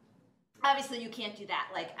that. Obviously, you can't do that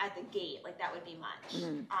like at the gate, like that would be much.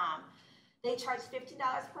 They charge $15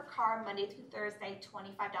 per car Monday through Thursday,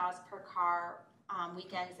 $25 per car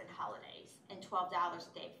weekends and holidays, and $12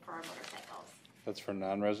 a day for motorcycles. That's for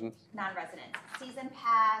non-residents? Non-residents. Season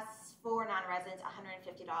pass for non-residents,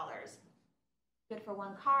 $150. Good for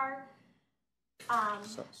one car.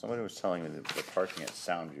 So somebody was telling me that the parking at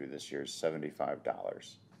Soundview this year is $75.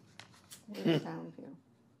 Where's Soundview?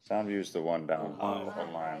 Soundview is the one down Line,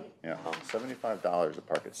 Line. right? Yeah, $75 to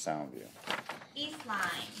park at Soundview. East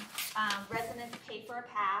Line, residents pay for a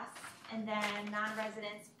pass, and then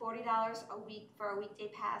non-residents, $40 a week for a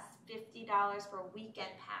weekday pass, $50 for weekend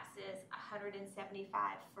passes, $175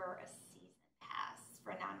 for a season pass for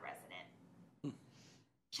a non-resident.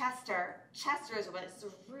 Chester is what is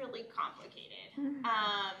really complicated.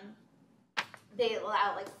 They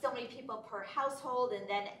allow like so many people per household, and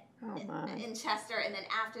then in Chester, and then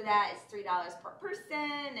after that it's $3 per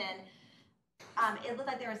person, and it looked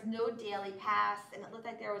like there was no daily pass, and it looked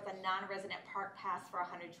like there was a non-resident park pass for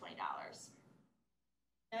 $120.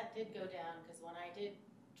 That did go down, because when I did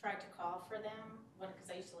try to call for them, because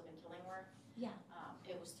I used to live in Killingworth, Yeah.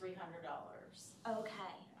 it was $300.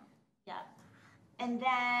 Okay. Yeah. And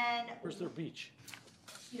then Where's their beach?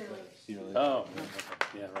 Yearly. Oh,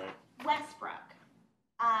 yeah, right. Westbrook.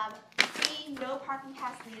 No parking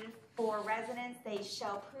pass needed for residents. They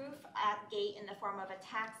show proof at gate in the form of a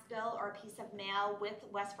tax bill or a piece of mail with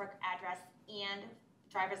Westbrook address and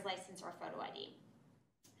driver's license or photo ID.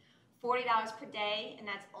 $40 per day, and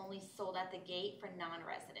that's only sold at the gate for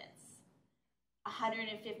non-residents.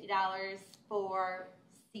 $150 for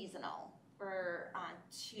seasonal, for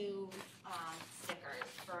 2 stickers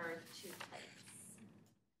for 2 plates.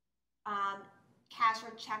 Cash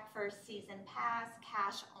or check for season pass,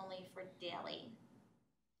 cash only for daily.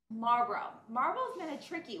 Marlboro's been a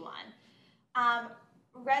tricky one.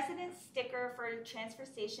 Resident sticker for transfer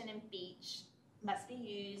station and beach must be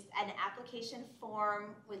used. An application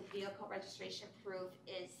form with vehicle registration proof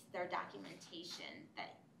is their documentation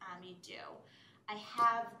that you do. I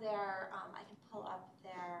have their, I can pull up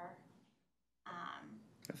their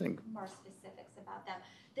I think more specifics about them.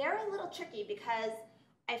 They're a little tricky because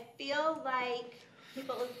I feel like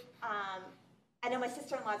people, I know my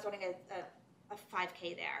sister-in-law is running a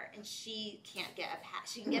 5K there, and she can't get a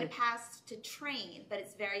pass. She can get a pass to train, but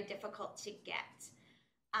it's very difficult to get.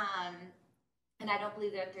 And I don't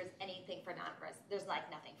believe that there's anything for non-residents. There's like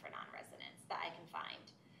nothing for non-residents that I can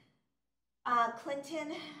find.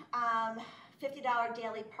 Clinton, $50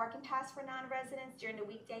 daily parking pass for non-residents during the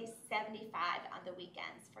weekdays, $75 on the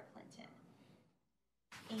weekends for Clinton.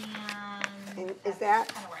 And Is that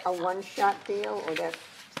kinda where I a stopped. one-shot deal, or that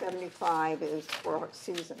 75 is for a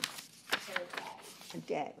season, For a day. a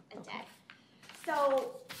day? A day.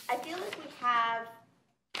 So I feel like we have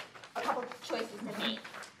a couple choices to make.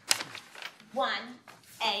 One,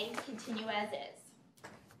 A, continue as is.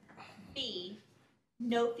 B,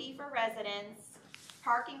 no fee for residents,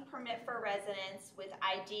 parking permit for residents with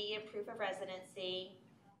ID and proof of residency,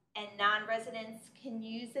 and non-residents can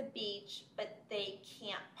use the beach, but they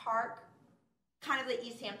can't park, kind of the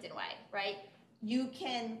East Hampton way, right? You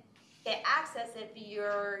can get access if you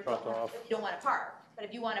Dropped off. don't want to park, but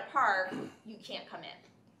if you want to park, you can't come in.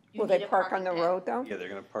 You Will need they a park on parking the pit. road though? Yeah, they're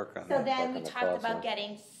gonna park on So that. then we on the talked about crossing.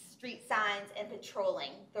 getting street signs and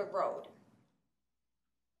patrolling the road.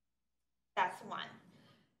 That's one.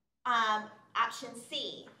 Option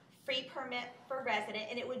C, free permit for resident,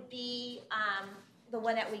 and it would be, the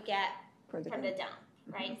one that we get For the from the dump,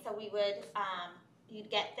 right? So we would, you'd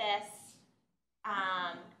get this,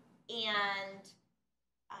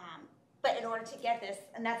 but in order to get this,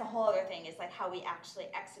 and that's a whole other thing, is like how we actually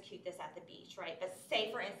execute this at the beach, right? But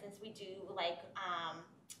say, for instance, we do like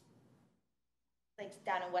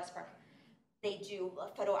down in Westbrook, they do a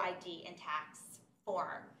photo ID and tax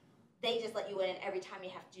form. They just let you in every time you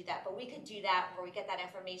have to do that. But we could do that where we get that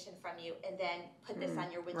information from you and then put this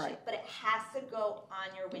on your windshield. right. But it has to go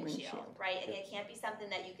on your windshield, Windshield. right? And it can't be something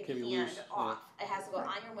that you can Can't be hand loose, yeah. off. It has to go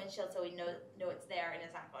on your windshield so we know it's there and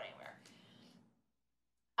it's not going anywhere.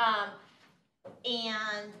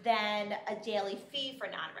 And then a daily fee for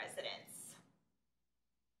non-residents.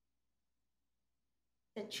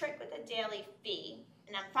 The trick with the daily fee,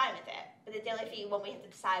 and I'm fine with it, but the daily fee, when we have to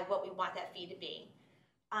decide what we want that fee to be.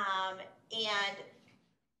 And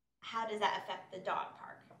how does that affect the dog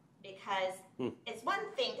park? Because it's one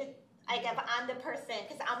thing to, like, if I'm the person,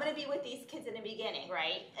 because I'm going to be with these kids in the beginning,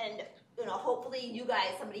 right? And, you know, hopefully you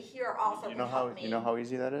guys, somebody here also You can know how, help me. you know how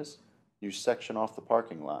easy that is? You section off the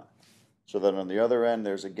parking lot. So then on the other end,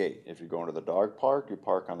 there's a gate. If you're going to the dog park, you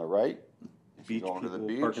park on the right. If you're Beach going to the people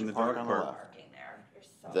beach, park in you the park dog on the park. left. Parking there, you're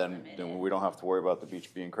so Then limited. we don't have to worry about the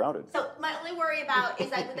beach being crowded. So my only worry about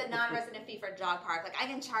is like with the non-resident fee for a dog park, like I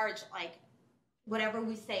can charge like whatever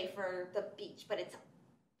we say for the beach, but it's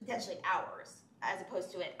potentially hours as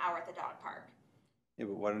opposed to an hour at the dog park. Yeah,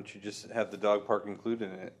 but why don't you just have the dog park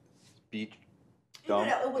included in it? Beach, No,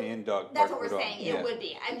 dump, it would- and dog park. That's what we're put on. saying, Yeah. it would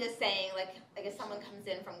be. I'm just saying like if someone comes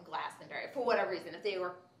in from Glastonbury, for whatever reason, if they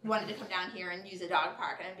wanted to come down here and use a dog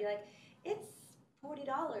park, and I'd be like, it's $40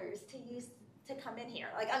 to come in here.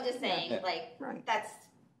 Like I'm just saying, Yeah. like Right. that's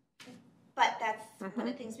one of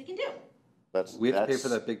the things we can do. That's, We have to pay that's- for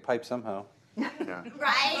that big pipe somehow. yeah.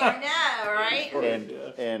 Right? I know,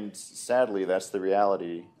 right? And sadly, that's the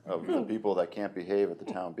reality of the people that can't behave at the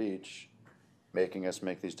town beach, making us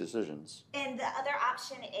make these decisions. And the other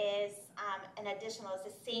option is an additional, is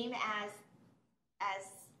the same as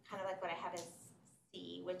kind of like what I have as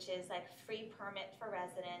C, which is like free permit for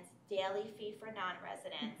residents, daily fee for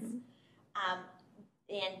non-residents.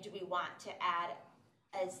 And do we want to add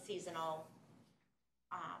a seasonal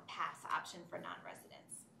pass option for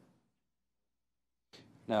non-residents?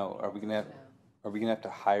 Now, are we gonna have to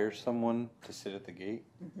hire someone to sit at the gate?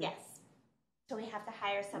 Yes. So we have to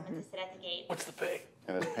hire someone to sit at the gate. What's the pay?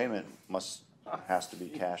 And the payment has to be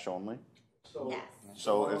cash only. So, Yes.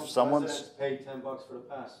 So if most someone's, residents pay $10 for the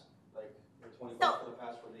pass, like, or $20 So- for the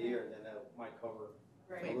pass for the year, then that might cover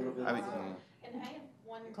a Right. little bit. I mean, of, And I have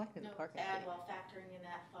one Collecting the note parking to add fee. while factoring in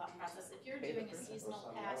that thought process. If you're Pay the doing a person. seasonal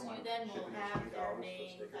pass, you then will have their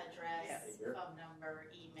name, address, phone number,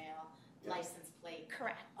 email, license plate.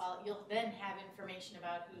 Correct. You'll then have information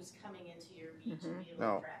about who's coming into your beach and be able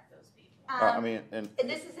No. to track those people. I mean, and And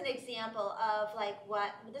this is an example of like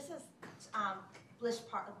what, this is Bliss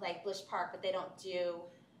Park, but they don't do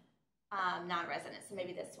non-residents, so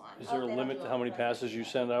maybe this one. Is Oh, there a they don't limit do to how many residents. passes you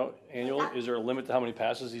send out annually? Is there a limit to how many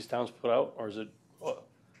passes these towns put out, or is it,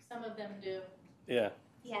 Some of them do. yeah,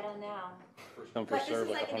 Yeah, I don't know. first come, But first this is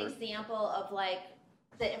served, like like an 100? example of like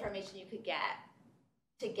the information you could get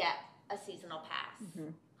to get a seasonal pass.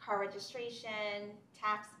 Car registration,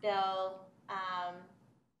 tax bill,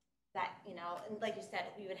 that, you know, and like you said,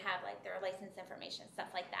 we would have like their license information, stuff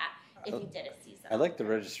like that, if you did a seasonal. I like the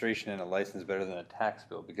registration and a license better than a tax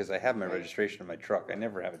bill because I have my registration in my truck. I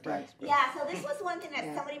never have a tax bill. Yeah, so this was one thing that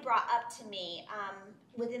Yeah. somebody brought up to me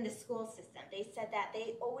within the school system. They said that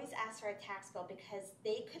they always ask for a tax bill because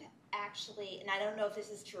they could actually, and I don't know if this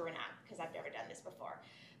is true or not because I've never done this before,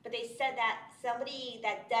 but they said that somebody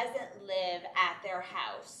that doesn't live at their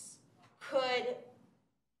house could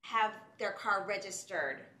have their car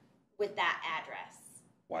registered with that address.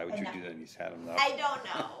 Why would you And do that in East Haddam though? I don't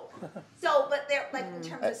know. So, but they're like in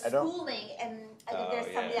terms I of don't- schooling, and I think Oh, there's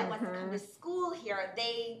somebody yeah. that wants to come to school here.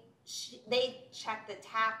 They check the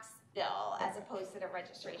tax bill as opposed to the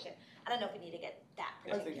registration. I don't know if we need to get that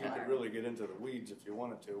I think you could particular. really get into the weeds if you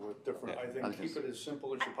wanted to with different, I think, keep it as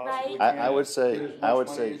simple as you Right. possibly can. I would say, Get as I much would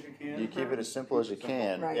money say, as you can. you keep it as simple as you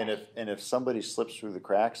can, Right. and if somebody slips through the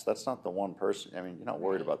cracks, that's not the one person, I mean, you're not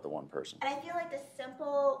worried about the one person. And I feel like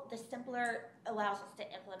the simpler allows us to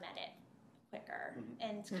implement it quicker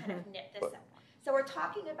and to kind of nip this But- up. So we're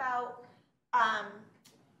talking about,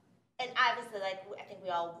 and obviously, like, I think we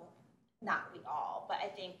all, not we all, but I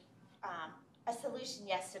think a solution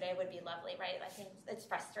yesterday would be lovely, right? I think it's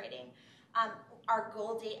frustrating. Our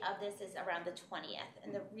goal date of this is around the 20th,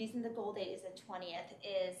 and the reason the goal date is the 20th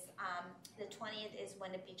is the 20th is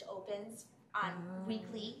when the beach opens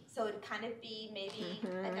weekly, so it'd kind of be maybe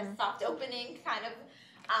like a soft opening kind of,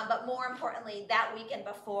 but more importantly, that weekend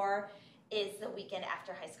before is the weekend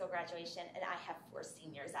after high school graduation, and I have 4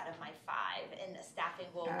 seniors out of my 5, and the staffing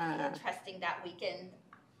will be interesting that weekend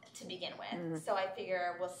to begin with. So I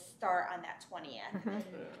figure we'll start on that 20th,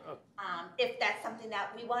 if that's something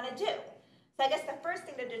that we want to do. So I guess the first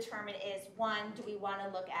thing to determine is, one, do we want to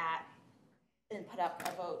look at and put up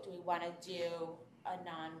a vote? Do we want to do a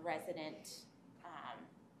non-resident,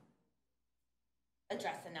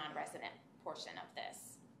 address the non-resident portion of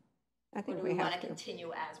this? I Or think do we we want have to to.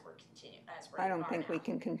 continue as we're I don't are think we now?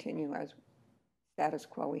 can continue as status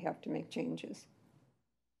quo. We have to make changes.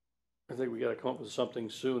 I think we gotta come up with something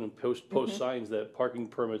soon and post signs that parking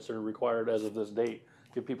permits are required as of this date.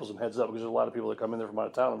 Give people some heads up, because there's a lot of people that come in there from out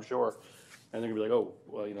of town, I'm sure. And they're gonna be like, oh,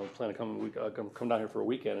 well, you know, plan to come down here for a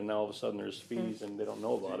weekend, and now all of a sudden there's fees and they don't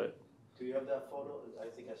know about it. Do you have that photo? I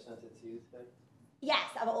think I sent it to you today. Yes,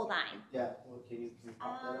 of Old Line. Yeah, well, can you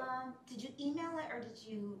pop that up? Did you email it or did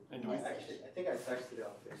you And do we- message? Actually, I think I texted it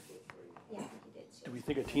on Facebook for you. Yeah, I think you did Do too. we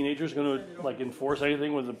think a teenager's gonna like enforce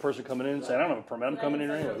anything with the person coming in and saying, I don't have a permit, I'm coming in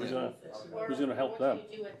here anyway, who's gonna help them?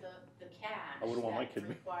 What do you do with the cash? I wouldn't want my that's kid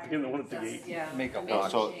required? getting the one at the gate. Yeah. Make a No,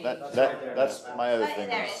 so that's my other thing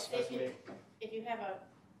There is, it is. If you have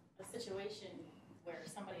a situation where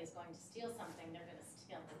somebody is going to steal something, they're gonna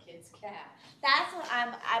steal the kid's cash. That's what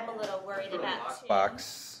I'm a little worried about too.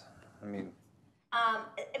 Box, I mean, I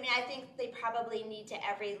mean, I think they probably need to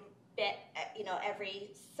every bit,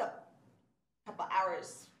 every couple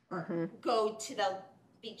hours, go to the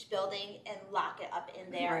beach building and lock it up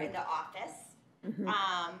in there in Right. the office.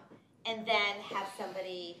 And then have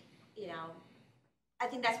somebody, I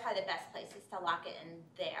think that's probably the best place is to lock it in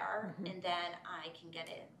there, and then I can get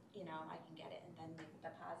it, and then make a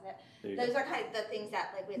deposit. There you Those are kind of the things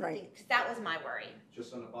that like we have to Right. think, because that was my worry.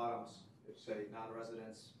 Just on the bottoms, it say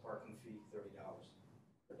non-residents parking fee $30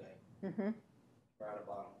 per day. Right at the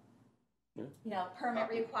bottom. Permit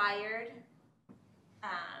required.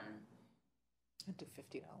 To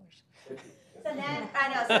 $50. So then,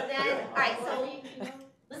 I know, so then, all right, Well, so, I mean,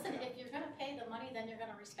 listen, if you're gonna pay the money, then you're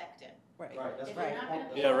gonna respect it. Right. Right, that's If my you're not point.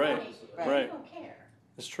 gonna pay Yeah, the right, money, right. then you don't care.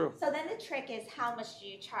 It's true. so then the trick is how much do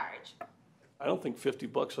you charge? I don't think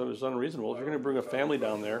 $50 is unreasonable. If you're gonna bring a family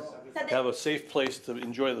down there, So have a safe place to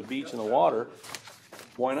enjoy the beach and the water,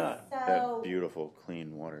 why not? that So, beautiful,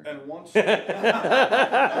 clean water. And once,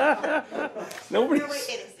 Nobody.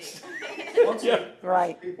 once Yeah.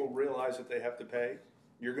 Right. people realize that they have to pay,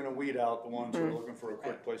 you're gonna weed out the ones who are looking for a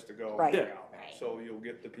quick place to go. Right. and hang out. Right. So you'll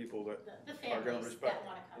get the people that, The Are gonna families respect that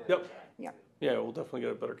wanna come. Yep. and enjoy. Yeah, we'll definitely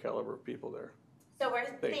get a better caliber of people there. so we're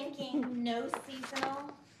thinking no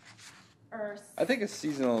seasonal or, I think it's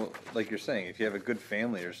seasonal, like you're saying, if you have a good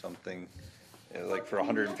family or something, like for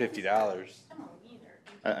 $150. Come on, either.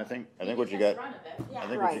 I think what you Because got, run of it. I yeah,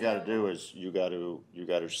 think what you Right. gotta do is, you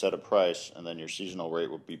gotta set a price, and then your seasonal rate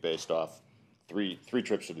would be based off three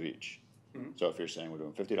trips to the beach. So if you're saying we're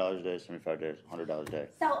doing $50 a day, 75 days, $100 a day,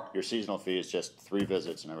 so, your seasonal fee is just 3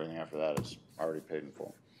 visits, and everything after that is already paid in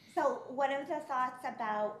full. so one of the thoughts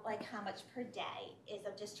about like how much per day is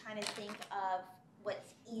I'm just trying to think of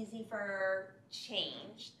what's easy for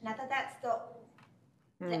change. Not that that's the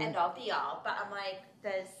end all be all, but I'm like,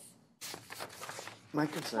 does My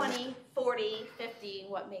concern, 20, 40, 50,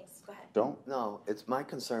 what makes, go ahead. no, it's my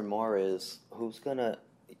concern more is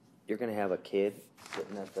you're gonna have a kid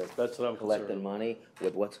sitting at the, That's what I'm collecting concerned. money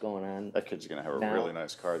with what's going on. That kid's gonna have a Now, really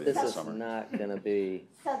nice car the This end of is summer. not gonna be,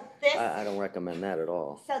 So this. I don't recommend that at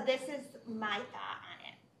all. So this is my thought on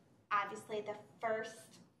it. Obviously, the first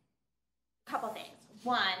couple things.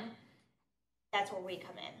 One, that's where we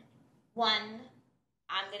come in. One,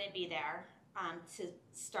 I'm gonna be there to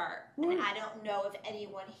start, and I don't know if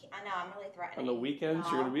anyone. I know I'm really threatening. On the weekends,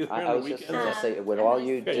 you're gonna be there I on was the just weekends? gonna say, with all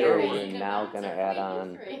you do, Yeah, you're you're right. now gonna add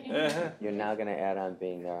on, Uh-huh. you're now gonna add on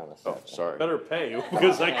being there on a Oh, Saturday. sorry. Better pay,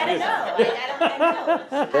 because I I don't can't. know. I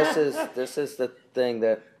don't know. This is the thing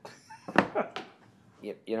that,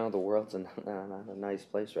 you know, the world's not a nice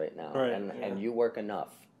place right now, Right. and you work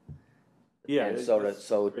enough. Yeah. And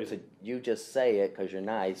to you just say it because you're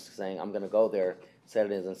nice, saying I'm going to go there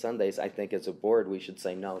Saturdays and Sundays. I think as a board we should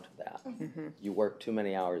say no to that. You work too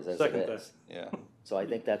many hours as Second it that. is. Yeah. So I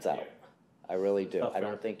think that's out. I really do. Not I fair.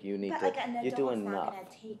 don't think you need But to. like an You're doing adult's not enough.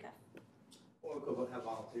 gonna take a, Or we could have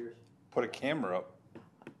volunteers. Put a camera up.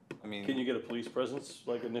 I mean. Can you get a police presence,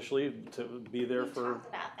 like initially, to be there we for? talked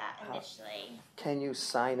about that initially. Can you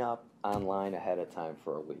sign up online ahead of time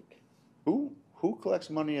for a week? Who collects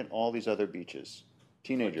money at all these other beaches?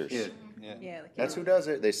 Teenagers. Kid, yeah. Yeah, That's who does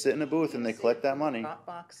it. They sit in a booth and they collect that money. drop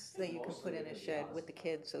box that you can put in a shed with the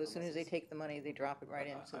kids, so as soon as they take the money, they drop it right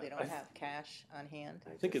in, so they don't have cash on hand.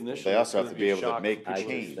 I think initially. They also it's have to gonna be a able to shock make for the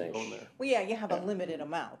people change. to own there. Well, yeah, you have a limited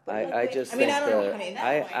amount, but I just I mean, think I don't know,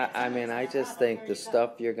 I mean, the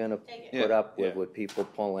stuff you're gonna Yeah. put up with Yeah. people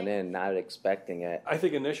pulling in, not expecting it, I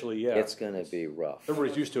think initially, yeah. it's gonna be rough.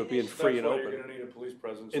 Everybody's used to it being free and That's why open. You're gonna need a police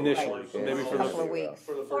presence. Initially, for maybe for couple of weeks.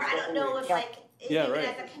 For the first Or I don't couple know weeks. if like, Yeah, even right.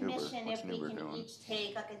 as a commission, What's if we Uber can doing? each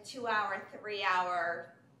take like a 2-hour,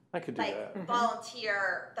 3-hour, I could do like that.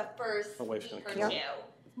 volunteer the first My wife's week or gonna two,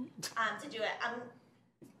 kill to do it.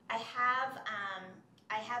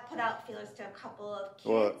 I have put out feelers to a couple of kids.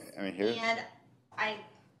 Well, I mean, here's, And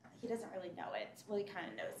he doesn't really know it, well, he kind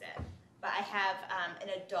of knows it, but I have, an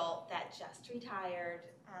adult that just retired,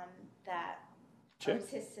 that Chick? owes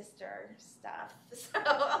his sister stuff, so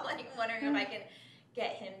I'm like wondering if I can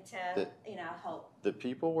get him to, help. the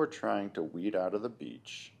people we're trying to weed out of the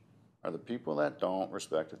beach are the people that don't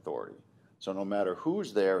respect authority. So no matter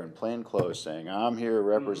who's there in plain clothes saying, I'm here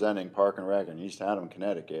representing Park and Rec in East Haddam,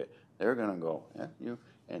 Connecticut, they're gonna go, yeah, you,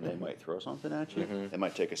 and they might throw something at you, they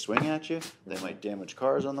might take a swing at you, they might damage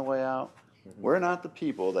cars on the way out. We're not the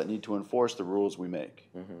people that need to enforce the rules we make.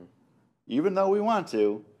 Even though we want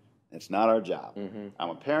to, it's not our job. I'm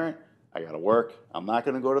a parent, I gotta work, I'm not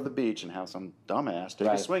gonna go to the beach and have some dumbass take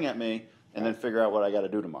Right. a swing at me and then figure out what I gotta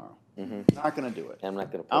do tomorrow. Not gonna do it. I'm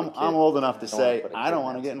not gonna put I'm a kid- old enough to don't wanna say, put a I kid don't in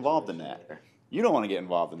wanna that get involved in situation that. either. You don't wanna get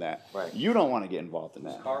involved in that. Right. You don't wanna get involved in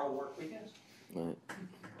that. Carl work weekends? Right.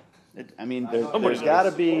 I mean, Somebody there's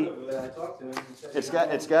gotta be, I talked to him, he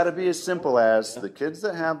said, it's gotta be as simple as the kids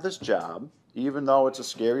that have this job, even though it's a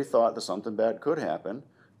scary thought that something bad could happen,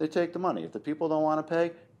 they take the money. If the people don't wanna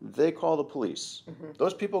pay, they call the police.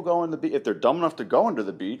 Those people go in the if they're dumb enough to go into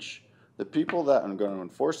the beach, the people that are gonna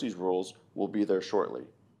enforce these rules will be there shortly.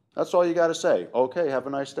 That's all you gotta say. Okay, have a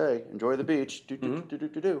nice day, enjoy the beach,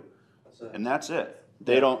 do. And that's it.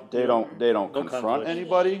 They don't confront conflict.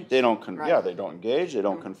 anybody, they don't, Right. they don't engage, they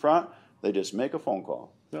don't confront, they just make a phone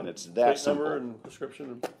call. And it's that Plate simple. number and description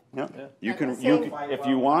and. Yeah. Yeah. You can, Same- if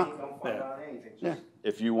you want, Don't find out anything, yeah, just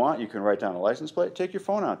if you want, you can write down a license plate, take your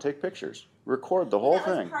phone out, take pictures, record the whole That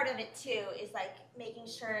was thing. part of it too, is like making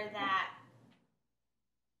sure that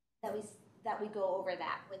we go over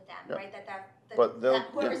that with them, Yeah. right? But they'll- that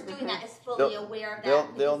whoever's doing that is fully They'll- aware of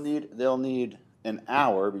that. They'll because- need an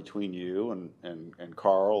hour between you and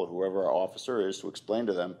Carl or whoever our officer is to explain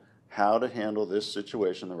to them how to handle this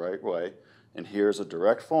situation the right way. And here's a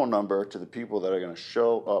direct phone number to the people that are gonna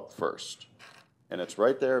show up first. And it's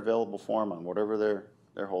right there available for them on whatever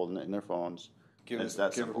they're holding it in their phones. Give, It's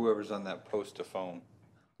that give simple. whoever's on that post a phone,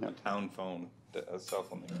 a town phone, a cell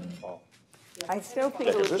phone they can call. I still think Yeah,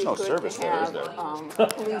 it 'cause would there's be no good service to there, is have, there?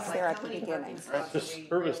 police there at the beginning. The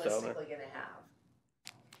service down there.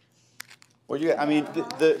 Well, I mean,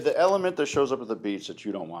 the element that shows up at the beach that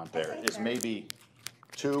you don't want there is maybe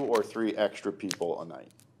 2 or 3 extra people a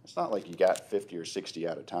night. It's not like you got 50 or 60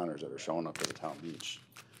 out of towners that are showing up to the town beach.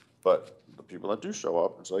 But the people that do show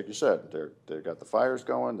up, it's like you said, they've got the fires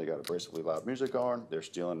going, they got abrasively loud music going, they're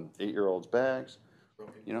stealing 8-year-olds' bags,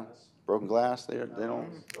 you know, broken glass, they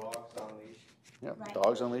don't, dogs on leash. yeah, Right.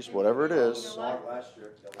 dogs on leash, whatever it is. Dog last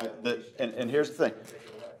year, that was on leash. And here's the thing,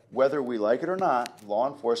 whether we like it or not,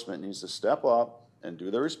 law enforcement needs to step up and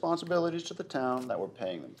do their responsibilities to the town that we're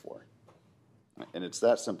paying them for. And it's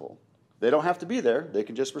that simple. They don't have to be there, they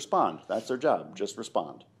can just respond, that's their job, just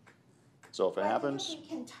respond. So if it Well, I think happens, we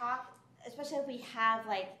can talk, especially if we have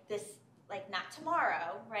like this, like not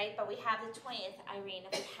tomorrow, right? But we have the 20th, Irene,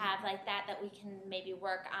 if we have like that we can maybe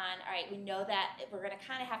work on, all right, we know that we're gonna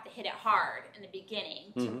kind of have to hit it hard in the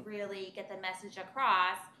beginning to really get the message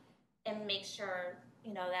across and make sure,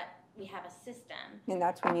 that we have a system. And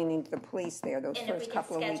that's when you need the police there, those And if we first can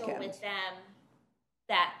couple of schedule weekends. with them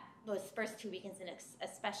those first 2 weekends and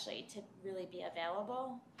especially to really be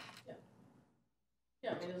available.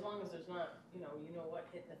 Yeah, I mean, as long as there's not, you know what,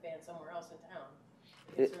 hitting the fan somewhere else in town.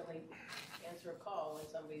 You can It- certainly answer a call when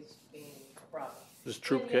somebody's being a problem. Does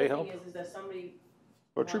Troop And K the help? other thing is that somebody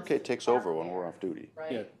Well, Troop K takes over when we're off duty.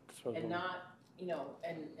 Right? Yeah. so- And not, you know,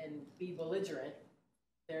 and be belligerent.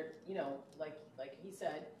 They're, you know, like he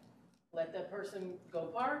said, let the person go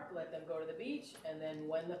park, let them go to the beach, and then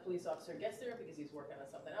when the police officer gets there, because he's working on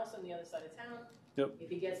something else on the other side of town, Yep. if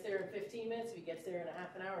he gets there in 15 minutes, if he gets there in a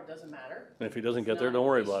half an hour, it doesn't matter. And if he doesn't get It's there, not don't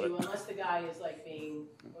worry an about it. issue Unless the guy is like being,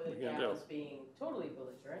 or the Yeah, gal no. is being totally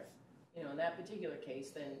belligerent, you know, in that particular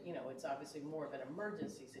case, then, you know, it's obviously more of an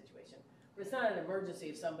emergency situation. But it's not an emergency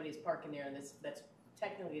if somebody's parking there and that's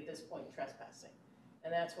technically at this point trespassing.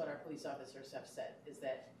 And that's what our police officers have said, is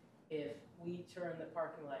that if we turn the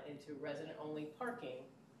parking lot into resident-only parking,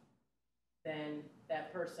 then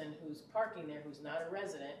that person who's parking there, who's not a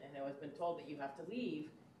resident, and who has been told that you have to leave,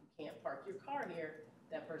 you can't park your car here,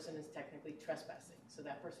 that person is technically trespassing. So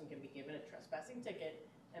that person can be given a trespassing ticket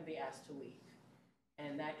and be asked to leave.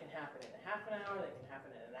 And that can happen in a half an hour, that can happen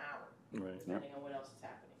in an hour, Right. depending on what else is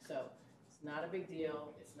happening. So it's not a big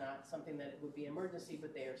deal, it's not something that would be emergency,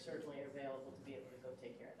 but they are certainly available to be able to go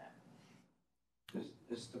take care of that.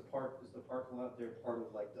 Is the parking lot there part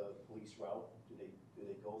of like the police route? Do they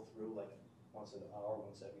go through like once an hour,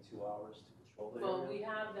 once every 2 hours to patrol the area? Well, we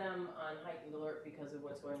have them on heightened alert because of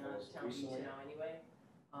what's going on in town beach Recently? now anyway.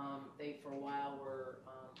 They, for a while, were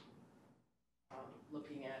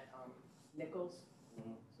looking at Nichols.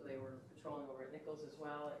 Mhm. So they were patrolling over at Nichols as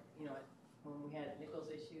well, you know, when we had Nichols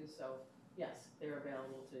issues. So yes, they're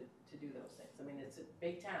available to do those things. I mean, it's a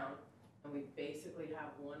big town, and we basically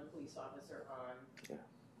have one police officer on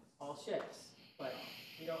all shifts. But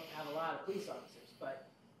we don't have a lot of police officers, but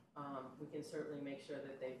we can certainly make sure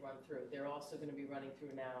that they run through. They're also going to be running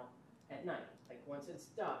through now at night. Like once it's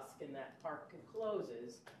dusk and that park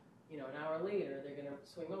closes, you know, an hour later, they're going to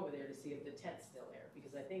swing over there to see if the tent's still there.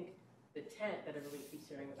 Because I think the tent that everybody keeps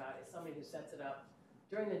hearing about is somebody who sets it up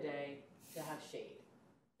during the day to have shade.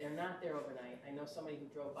 They're not there overnight. I know somebody who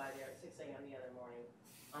drove by there at 6 a.m. the other morning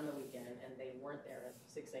on the weekend, and they weren't there at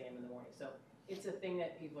 6 a.m. in the morning. So it's a thing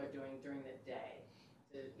that people are doing during the day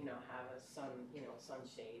to, you know, have a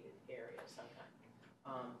sunshade area of some kind.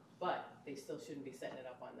 But they still shouldn't be setting it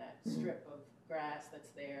up on that strip of grass that's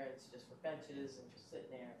there. It's just for benches and just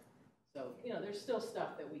sitting there. So, you know, there's still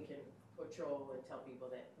stuff that we can patrol and tell people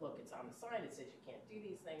that, look, it's on the sign, it says you can't do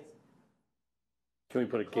these things. Can we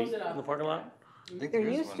put a Close gate it up. in the parking lot? There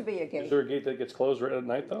used to be a Is gate. there a gate that gets closed right at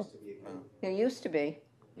night though? There used to be.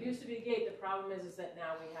 There used to be a gate. The problem is that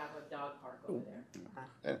now we have a dog park over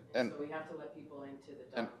there. And, So we have to let people into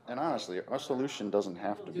the dog park. and honestly, our solution doesn't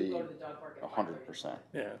have to People do be go to the dog park at 100%.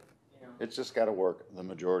 Yeah. You know, It's just gotta work the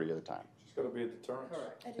majority of the time. It's gotta be a deterrent.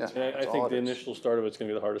 correct. Yeah, And I that's all think it the is. initial start of it's gonna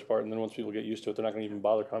be the hardest part, and then once people get used to it, they're not gonna even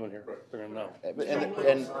bother coming here. They're gonna know.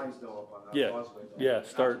 And Signs though up on that Yeah. causeway, though. Yeah,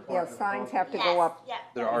 start. Yeah, signs have to Yes, go up. yeah.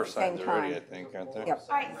 There are Same signs already, I time. think, aren't there? Yep.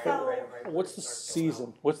 All right, so What's the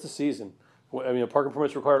season? What's the season? I mean, a parking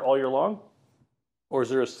permit's required all year long? Or is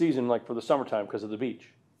there a season like for the summertime because of the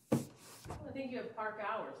beach? Well, I think you have park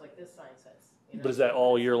hours, like this sign says. You know? But is that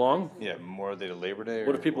all year long? Yeah, Memorial Day to Labor Day.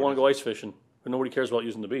 What if people wanna go ice fishing? But nobody cares about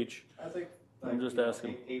using the beach? I think. I'm like, just you know,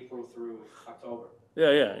 asking. April through October.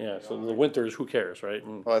 Yeah. So the winters, who cares, right?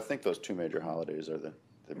 And Well, I think those two major holidays are the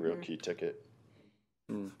real key ticket,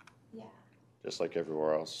 yeah, just like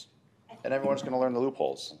everywhere else. And everyone's gonna learn the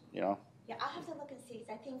loopholes, you know? yeah, I'll have to look and see. 'Cause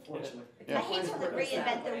I think Yeah. I hate to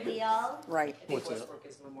reinvent the wheel. Right. I think Westbrook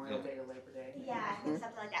is Memorial Day to Labor Day. Yeah, I think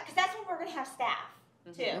something like that. Because that's when we're gonna have staff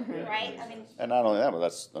too, right? I mean, And not only that, but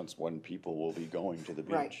that's when people will be going to the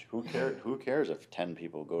beach. Right. Who cares if 10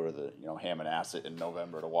 people go to the, Hammonasset in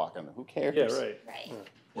November to walk in? Who cares? yeah, right. right.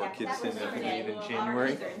 Or Yeah, 'cause kids that was sitting at the Labor gate Day. in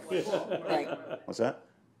January. Right. What's that?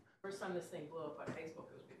 First time this thing blew up on Facebook,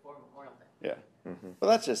 it was before Memorial Day. Yeah. But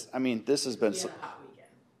that's just, this has been, We had a hot weekend.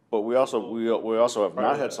 but we also have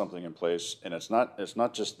not had something in place, and it's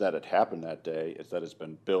not just that it happened that day, it's that it's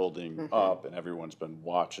been building up, and everyone's been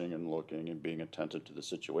watching and looking and being attentive to the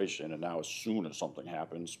situation, and now as soon as something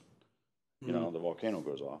happens, the volcano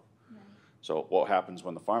goes off. So what happens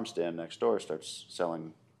when the farm stand next door starts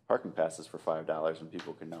selling parking passes for $5 and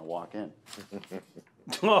people can now walk in? I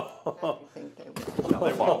think they would.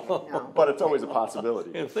 No. But it's always a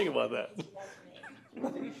possibility. Yeah, think about that. I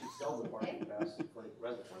think you should sell the parking pass for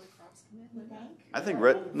residents. I think,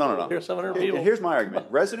 no. Here's 700 people. Here's my argument.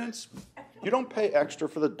 Residents, you don't pay extra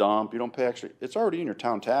for the dump, you don't pay extra, it's already in your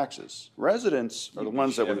town taxes. Residents are the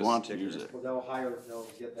ones that would want to use it. Well, they'll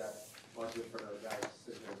get that budget for the guys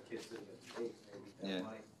sitting there, kids sitting at the gate, maybe, that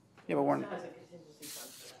money. Yeah, but we're, It has a contingency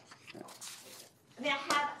fund for that. I mean,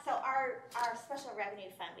 so our special revenue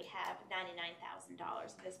fund, we have $99,000 in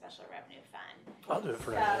the special revenue fund. I'll do it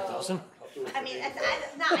for So- 9,000. I mean,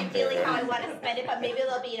 it's not ideally how I want to spend it, but maybe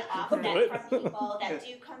there'll be an offset from people that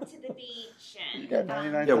do come to the beach You and. got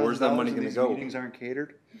 $99,000 Yeah, where's that money and gonna these go? Meetings aren't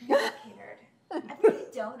catered? Not catered. I bring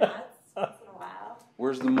donuts once in a while.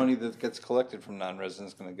 Where's the money that gets collected from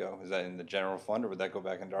non-residents gonna go? Is that in the general fund or would that go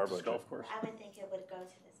back into our Just budget? golf course. I would think it would go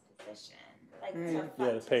to this position, like to Yeah,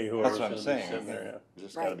 fund to pay this. whoever's what I'm gonna be saying. sitting there, yeah. You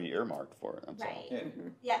just gotta be earmarked for it, that's all. Right. Yeah.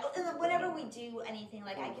 Yeah, and then whenever we do anything,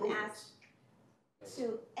 like I can ask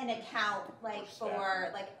to an account, like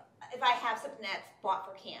for, like, if I have something that's bought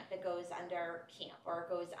for camp, it goes under camp, or it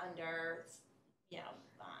goes under, you know,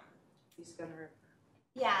 He's gonna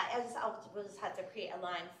we'll just have to create a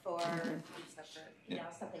line for, be separate. you know,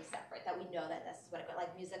 something separate, that we know that this is what it goes,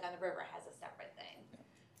 like Music on the River has a separate thing.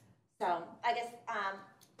 So, I guess,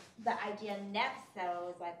 the idea next,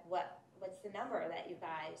 though, is like, what's the number that you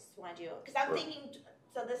guys wanna do? Cause I'm thinking,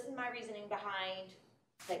 so this is my reasoning behind,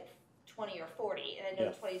 like, 20 or 40, and I know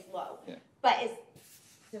Yeah. 20 is low. Yeah. But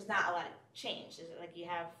there's not a lot of change, is it, like, you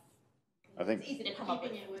have, I think, it's easy to come up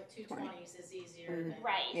with. Keeping it with 220s is easier than.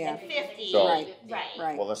 Right, Yeah. and 50, So- Right.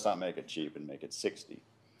 right. well, let's not make it cheap and make it 60.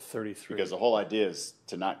 33. Because the whole idea is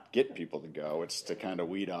to not get people to go, it's to kind of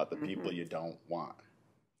weed out the people you don't want.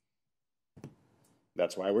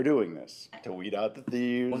 That's why we're doing this, to weed out the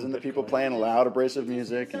thieves and the people playing loud abrasive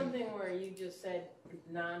music. And Something where you just said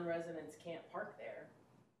non-residents can't park there,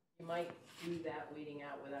 you might do that weeding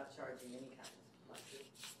out without charging any kind of money.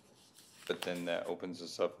 But then that opens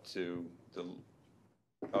us up to the,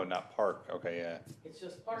 oh, not park, okay, yeah. It's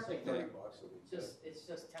just parking, it's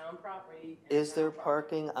just town property. and Is there town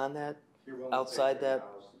parking on that, You're willing to pay outside for your that,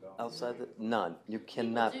 house to go. outside the, none? You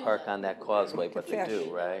cannot do park that. on that causeway, but they Fish.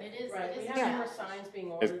 do, right? It is, Right, it we is. have Yeah. more signs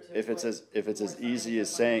being ordered to. if it's put as more easy signs as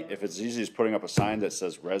up on saying, the if it's easy as putting up a sign that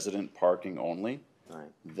says resident parking only,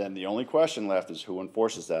 Right. then the only question left is who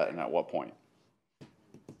enforces that and at what point.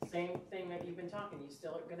 Same thing that you've been talking, you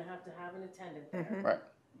still are gonna have to have an attendant there. Right.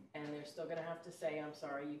 And they're still gonna have to say, I'm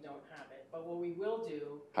sorry, you don't have it. But what we will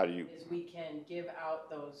do How do you, is we can give out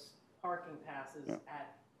those parking passes Yeah.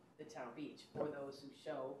 at the town beach for those who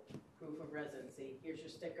show proof of residency. Here's your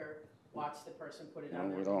sticker, watch the person put it no, on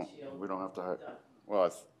their we don't windshield. have to hire, Done. well,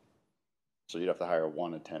 so you'd have to hire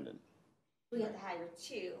one attendant. We have to hire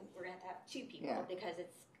two, we're gonna have to have two people, Yeah. because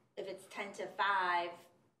if it's 10 to 5,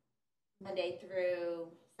 Monday through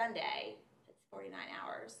Sunday, it's 49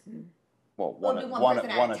 hours. Well, We'll one, do one, person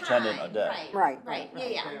at one a attendant a time, day. Right, yeah,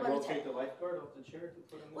 Can yeah. I one rotate attendant. the lifeguard off the chair to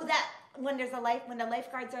put him Well, in? that, when the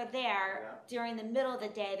lifeguards are there, during the middle of the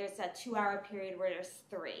day, there's a 2-hour period where there's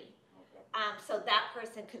 3. So that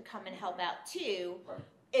person could come and help out too. Right.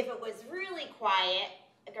 If it was really quiet,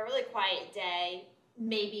 like a really quiet day,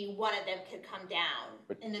 maybe one of them could come down.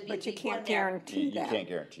 And there'd But be you can't one there. guarantee You that. can't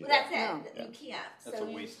guarantee Well, that. that's it, No. you can't. That's So a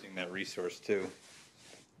you- wasting that resource too.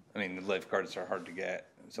 I mean, the lifeguards are hard to get,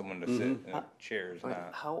 someone to sit in a chair is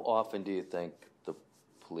not. How often do you think the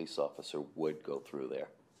police officer would go through there?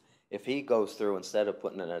 If he goes through, instead of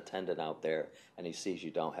putting an attendant out there and he sees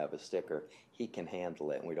you don't have a sticker, he can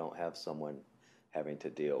handle it and we don't have someone having to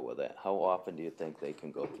deal with it. How often do you think they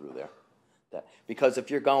can go through there? Because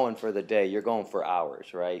if you're going for the day, you're going for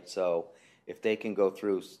hours, right? So if they can go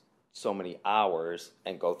through so many hours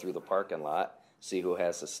and go through the parking lot, see who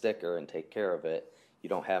has a sticker and take care of it, you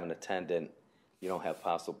don't have an attendant, you don't have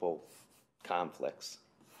possible conflicts.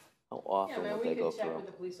 How Yeah, often man, would we they go could check through? with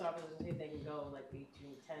the police officers and see if they can go like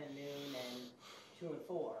between 10 and noon and 2 and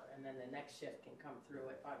 4, and then the next shift can come through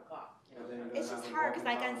at 5 o'clock, you know. And then you're It's gonna just have them hard, 'cause walking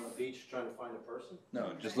I around can on the beach trying to find a person?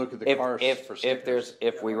 No, just look at the If, cars if, for if stickers.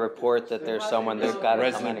 we report that there's someone, they've got to come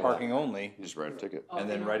Resident anyway. parking only, You just write a ticket. Oh, and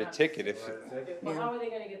they then don't write a have- ticket if, Well, how are they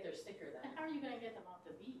gonna get their sticker then? And how are you gonna get them off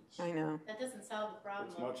the beach? I know. That doesn't solve the problem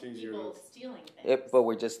It's of much easier people to- stealing things.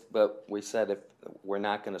 But we said if, we're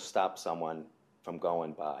not gonna stop someone from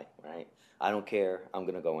going by, right? I don't care, I'm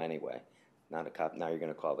gonna go anyway. Not a cop, now you're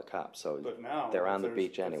gonna call the cops, so But now. they're if on the there's-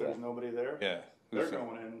 beach if anyway. there's nobody there, yeah. they're who's the-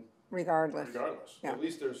 going in Regardless. regardless. Yeah. At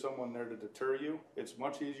least there's someone there to deter you. It's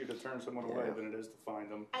much easier to turn someone away Yeah. than it is to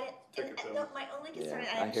find them. And Ticket them. my only concern, Yeah,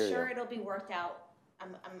 and I I'm hear sure you. it'll be worked out, I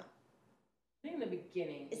think in the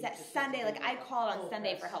beginning. is you that just Sunday, need like to I do called on full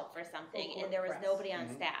Sunday press. for help for something, Full and there was press. nobody on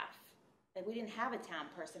Mhm. staff. Like, we didn't have a town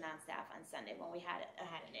person on staff on Sunday when we had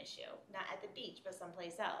an issue, not at the beach, but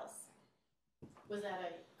someplace else. Was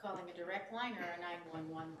that calling a direct line or a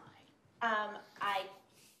 911 line?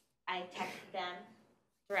 I texted them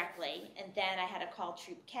directly, and then I had to call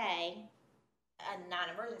Troop K, a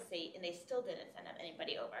non-emergency, and they still didn't send up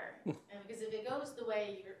anybody over. And because if it goes the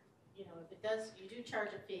way if it does, you do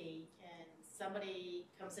charge a fee and somebody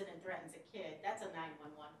comes in and threatens a kid, that's a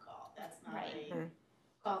 911 call. That's not Right. a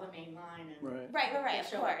call the main line and Right. Right, yeah, of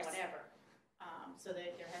show up, course. whatever. So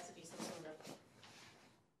that there has to be some sort of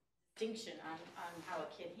distinction on how a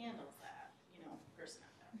kid handles that, person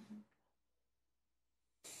out there.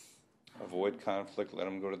 Avoid conflict, let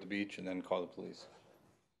them go to the beach, and then call the police.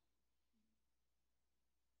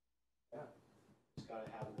 Yeah, just gotta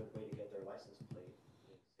have a good way to get their license plate.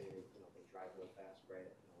 Say, they drive real fast, right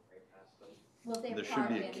past them. Well, they There should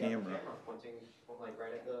be a park in- camera. Pointing, like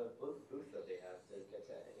right at the booth that they have to get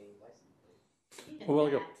to any license plate. Even Well,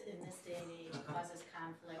 like that, in this day and age, causes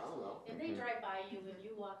conflict. I don't know. If they drive by you and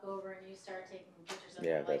you walk over and you start taking pictures of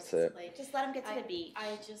Yeah, your that's license it. plate. Just let them get to the beach.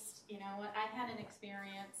 I just, I had an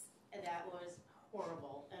experience that was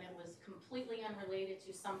horrible, and it was completely unrelated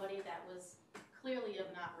to somebody that was clearly of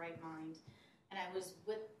not right mind. And I was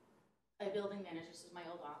with a building manager, this was my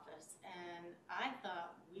old office, and I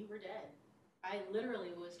thought we were dead. I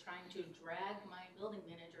literally was trying to drag my building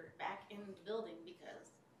manager back in the building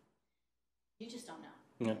because you just don't know.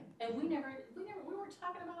 Yeah. And we weren't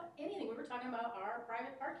talking about anything. We were talking about our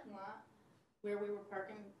private parking lot where we were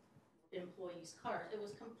parking employees' cars. It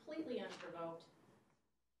was completely unprovoked.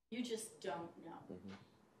 You just don't know. Mhm.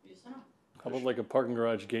 You just don't know. How about like a parking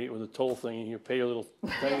garage gate with a toll thing, and you pay a little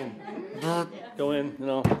thing and Yeah. go in,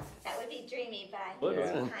 That would be dreamy, but Would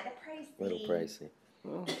it's be. kind of pricey. Little pricey.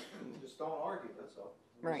 Just don't argue, that's all.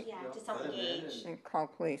 Right. Yeah, just let don't them in engage. and And call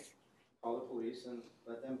police. call the police and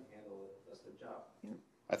let them handle it, that's their job.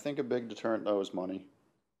 I think a big deterrent though is money.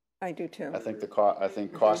 I do too. I think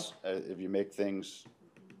cost, if you make things,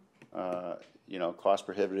 cost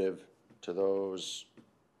prohibitive to those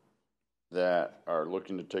that are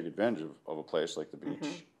looking to take advantage of a place like the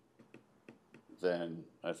beach, then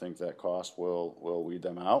I think that cost will weed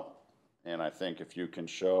them out. And I think if you can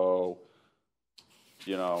show,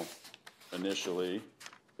 initially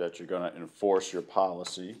that you're gonna enforce your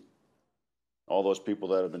policy, all those people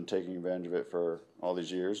that have been taking advantage of it for all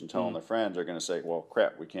these years and telling their friends are gonna say, well,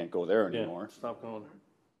 crap, we can't go there yeah, anymore, stop going.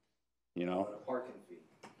 But a parking fee.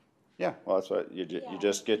 Yeah, well, that's what, you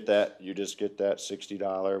just get that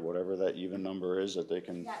 $60, whatever that even number is that they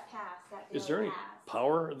can, That pass, that Is daily there any pass.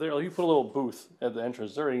 power there? Like, you put a little booth at the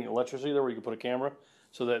entrance. Is there any electricity there where you can put a camera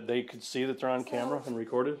so that they could see that they're on camera and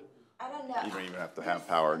recorded? I don't know. you don't even have to have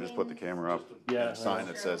power, just put the camera up, Yeah. and a sign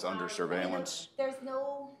that says under surveillance. There's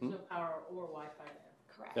no, There's no power or Wi-Fi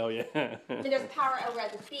there. correct. Oh, yeah. I mean, there's power over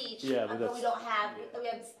at the beach, Yeah, but but we that's- don't have, we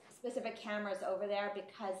have specific cameras over there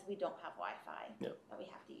because we don't have Wi-Fi Yep. that we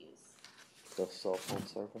have to use. The cell phone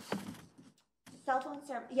service? Cell phone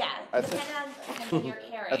service, yeah, I think- depending on your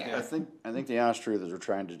carrier. I think the honest truth is we're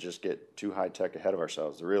trying to just get too high tech ahead of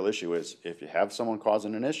ourselves. The real issue is if you have someone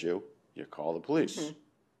causing an issue, you call the police.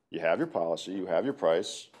 You have your policy, you have your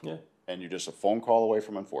price, Yeah, and you're just a phone call away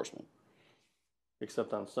from enforcement.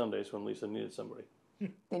 except on Sundays when Lisa needed somebody.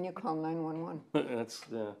 Then you call 911. That's,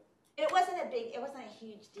 yeah, It wasn't a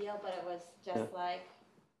huge deal, but it was just like,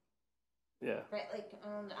 yeah. right, like,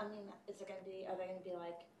 are they gonna be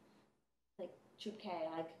like Troop K,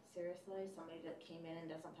 like, seriously, somebody that came in and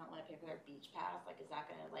doesn't want to pay for their beach pass, like, is that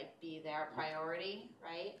gonna, be their priority,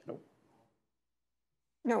 right?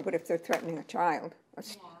 No, but if they're threatening a child, a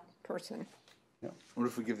Yeah. person. What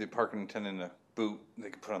if we give the parking attendant a boot they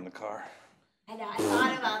can put on the car? I know, I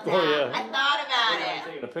thought about that. Oh, yeah. I thought about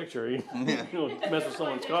Taking a picture, you don't mess with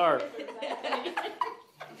someone's car. it. I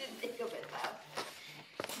didn't think of it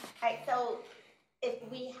though. Alright, so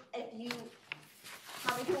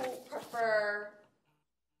how many people prefer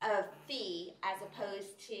a fee as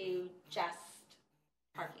opposed to just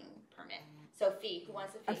parking permit? So fee, who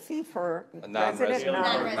wants A a fee? fee for A resident,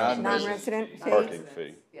 non-resident. non-resident fee? Parking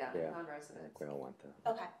fee. Yeah, Yeah. non-resident. We don't want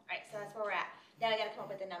that. Okay, alright, so that's where we're at. Now I gotta come up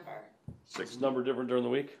with a number. Is the number different during the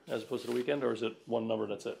week as opposed to the weekend, or is it one number,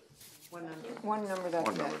 that's it? One number. One number, that's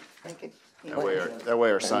One it. number. Make it That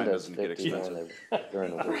way our sign Does doesn't get 50 expensive.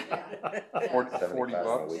 during the week. 40 $75 a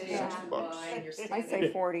bucks? week. Yeah. 60 bucks. I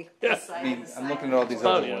say 40. I mean, I'm looking at all these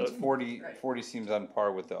Oh, other yeah. ones, 40 seems on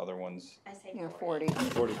par with the other ones. I say Yeah, 40.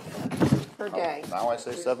 40 40. per day. Now I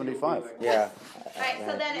say 75. Yeah. Alright,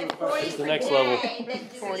 so then if 40 the per next day, level. then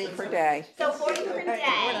do 40 we- per day. So 40 per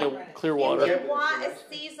day. No, clear If water. you want a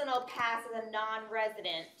seasonal pass as a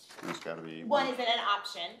non-resident, It's gotta be. one isn't an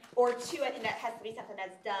option, or two, I think that has to be something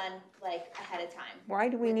that's done ahead of time. Why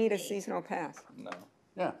do we need a seasonal pass? No.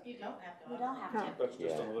 You don't have to. We don't have to. That's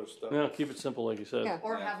just Yeah. another step. No, keep it simple, like you said. Yeah.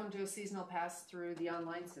 Or have them do a seasonal pass through the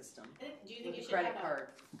online system Do you think with you a should credit have card.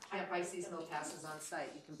 You can't buy seasonal passes on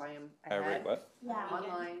site, you can buy them ahead, What? Yeah.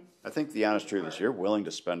 online. I think the honest truth is you're willing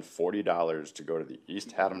to spend $40 to go to the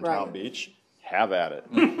East Haddam Town Right. Beach, have at it.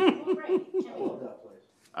 Well, great. I love that place.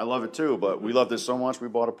 I love it too, but we love this so much we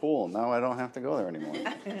bought a pool and now I don't have to go there anymore.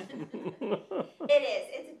 It is.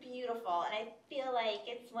 It's beautiful. beautiful, and I feel like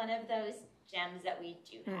it's one of those gems that we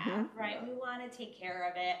do have, right? We want to take care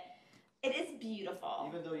of it. It is beautiful.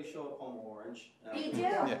 Even though you show up home orange. You do.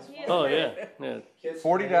 Yeah. Oh, yeah, yeah. Kids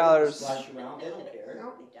 $40. Splash you around, they don't care.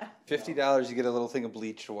 $50, you get a little thing of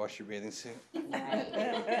bleach to wash your bathing suit. All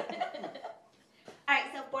right,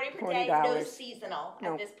 so 40 per day, no $40. seasonal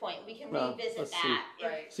No. at this point. We can No, revisit let's see. that. if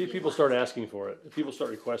Right. See if we people want start to. asking for it. If people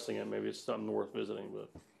start requesting it, maybe it's something worth visiting, but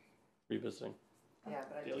revisiting. Yeah,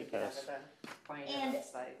 but I Daily think rather pass. than find it And on the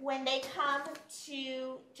site. when they come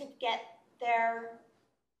to get their,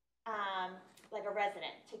 like a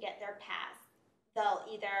resident, to get their pass,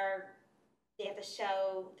 they have to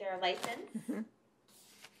show their license.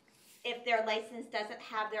 If their license doesn't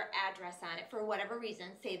have their address on it for whatever reason,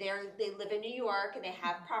 say they live in New York and they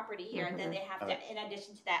have property here, and then they have to, in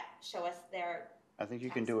addition to that, show us their. I think you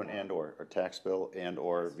can do an and/or, a tax bill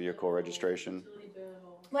and/or vehicle registration. Utility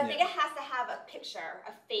bill. Well, I think it has to have a picture,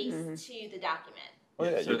 a face to the document. Oh,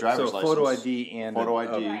 yeah, So- your driver's so photo license. ID and Photo a-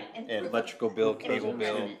 ID Right, and and proof electrical bill, cable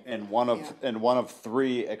bill. residence. And one of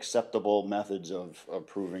 3 acceptable methods of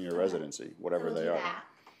proving your residency, whatever We'll they do are. that.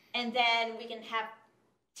 And then we can have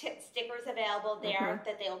stickers available there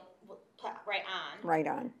that they'll put right on. Right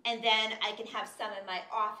on. And then I can have some in my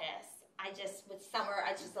office. With summer,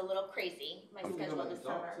 I just a little crazy, my schedule in the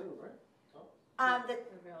summer. Too, right? The, They're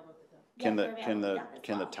available at the dump. Can yeah, the, they're can the, available as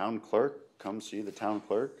can the well. town clerk come see the town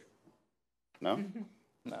clerk? No?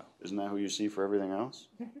 No. Isn't that who you see for everything else?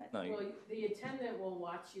 No, you- Well, the attendant will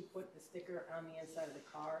watch you put the sticker on the inside of the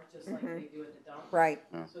car, just like they do at the dump. Right.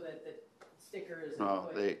 So that the sticker is.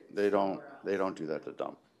 No, they don't do that at the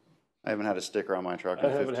dump. I haven't had a sticker on my truck I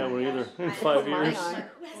in haven't had 15 one years. either in 5 Mine years. on.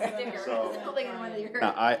 Who has a sticker? So- It's holding in one of your. Now,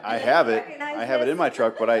 I And have they it, recognize I have it this? in my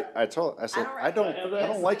truck, but I said, don't I don't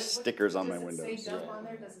recognize it. like stickers on my Does it say windows. dump on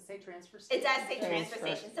there? Does it say transfer It station? does say transfer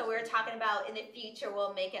station, so we were talking about in the future,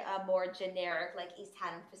 we'll make it a more generic, like East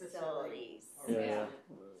Haddam facilities, Yeah.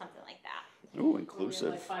 something like that. Ooh, We have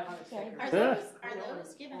inclusive. like 500 stickers. Are Yeah.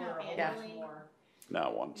 those given out Yeah. annually? More.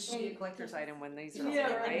 Not once. Maybe a collector's item when these are.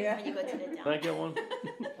 Yeah, right? right. When you go to the dump. Can I get one? I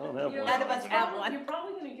don't have You know, one. None of us you're have probably- one. You're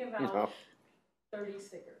probably gonna give No. out 30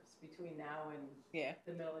 stickers between now and Yeah.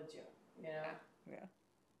 the middle of June, you know?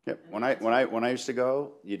 Yep. When I used to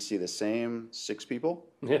go, you'd see the same 6 people,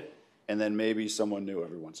 Yeah. and then maybe someone new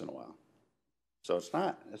every once in a while. So it's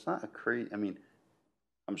not a I mean,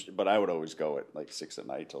 but I would always go at like 6 at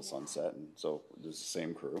night till sunset, and so there's the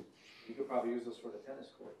same crew. You could probably use this for the tennis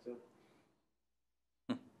court too.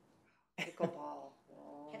 Pickleball. So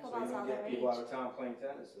Pickleball's you all don't the get people rage. out of town playing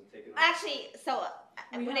tennis and taking. Actually, so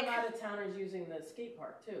We when have it out of towners using the skate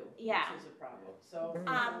park too, Yeah. which is a problem, so.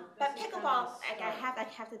 but this is kind pickleball, of a like I start.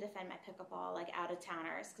 have to defend my pickleball, like out of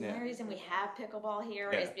towners. Cause the Yeah. only reason we have pickleball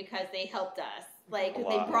here Yeah. is because they helped us. Like, A they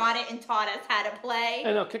lot. brought it and taught us how to play.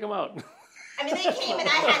 Hey, no, kick them out. I mean, they came and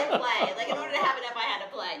I had to play. Like, in order to have enough, I had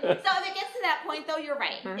to play. So if it gets to that point, though, you're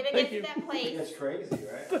right. If it gets you. to that place, It's crazy,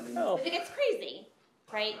 right? I mean, Hell. if it gets crazy,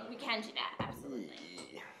 right, we can do that, absolutely.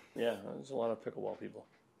 Yeah, there's a lot of pickleball people.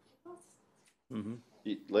 Mm-hmm.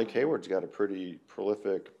 Lake Hayward's got a pretty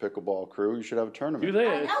prolific pickleball crew. You should have a tournament. Do they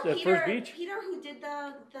I at know at Peter, First Beach? Peter, who did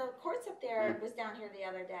the courts up there, was down here the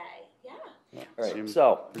other day. Yeah. All right, Seems-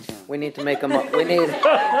 so, we need to make we need,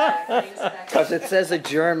 because it says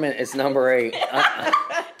adjournment is number 8.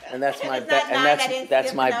 And that's my It's bag, not and 9, I didn't that's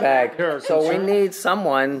skip my the bag. number. So we Concern? need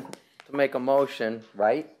someone to make a motion,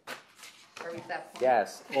 right? Are we at that point?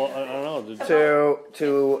 Yes. Well, I don't know. Did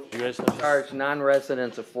To you guys have, charge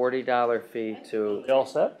non-residents a $40 fee to, you all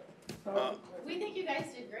set? We think you guys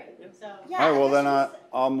did great, so. Yeah. All right, well this then was-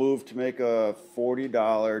 I'll move to make a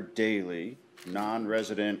 $40 daily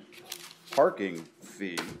non-resident parking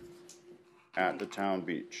fee at the town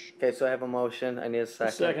beach. okay, so I have a motion, I need a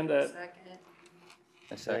second. Second that.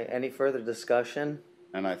 Okay, any further discussion?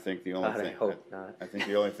 And I think the only God, I thing, hope not. I think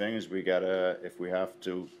the only thing is we gotta, if we have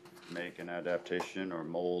to make an adaptation or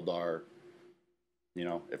mold our,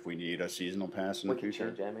 if we need a seasonal pass in the We can future,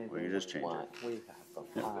 change anything we can just change want. it. We have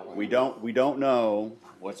the power. We don't know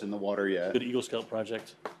what's in the water yet. Good Eagle Scout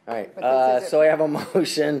project. All right, But this is so I have a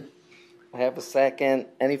motion, I have a second,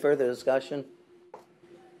 any further discussion?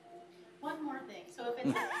 One more thing, so if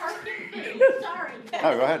it's a parking fee, sorry.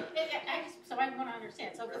 Oh, go ahead. So I want to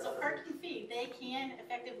understand, so if it's a parking fee, they can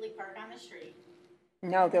effectively park on the street.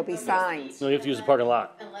 No, there'll be signs. No, you have to use the parking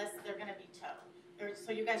lot. Unless they're gonna be towed, or,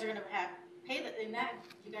 so you guys are gonna in that,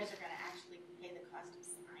 you guys are gonna actually pay the cost of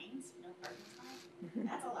signs, no parking signs?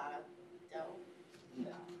 That's a lot of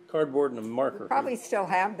dough. Cardboard and a marker. Probably still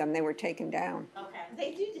have them. They were taken down. Okay.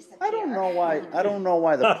 They do disappear. I don't know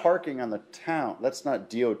why the parking on the town, that's not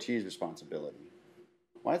DOT's responsibility.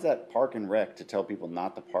 Why is that park and rec to tell people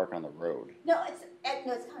not to park on the road? No, it's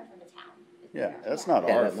coming from the town. Yeah, that's not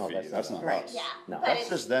Yeah, our no, fee, that's that's not not Right. us. Yeah. No. but That's it's-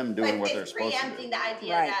 just them doing but what they're it's supposed to preempting do. the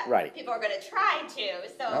idea Right. that Right. people are gonna try to,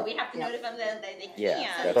 so No. we have to Yeah. notify them that they can't.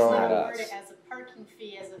 Yeah, So that's you not wanna us. word it as a parking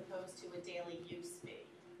fee as opposed to a daily use fee.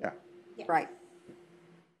 Right,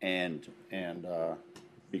 And,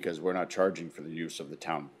 because we're not charging for the use of the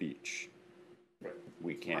town beach.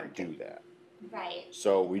 We can't do that. Right.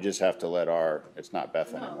 So we just have to let it's not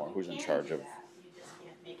Beth No, anymore, you who's in can charge do of. that. You just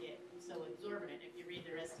can't make it so exorbitant if you read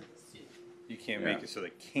the rest of the suit. You can't Yeah. make it so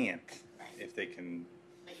they can't, Right. if they can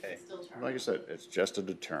But you pay. can still charge. Like I said, it's just a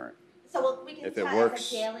deterrent. So we can If it try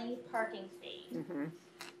works- as a daily parking fee.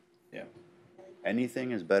 Yeah.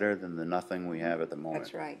 Anything is better than the nothing we have at the moment.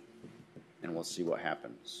 that's right. And we'll see what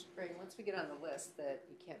happens. Right, once we get on the list that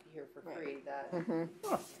you can't be here for free, that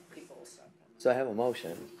people will stop coming. So I have a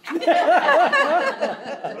motion.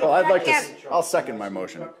 Well, I'd like to, I'll second my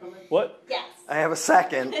motion. What? Yes. I have a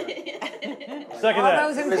second. Second All that.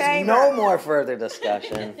 those in There's favor? no more further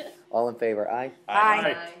discussion. All in favor, aye?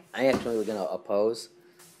 Aye. I actually was gonna oppose.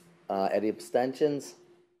 Any abstentions?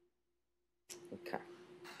 Okay.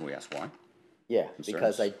 Can we ask why? Yeah,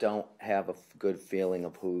 because I Concerns? don't have a good feeling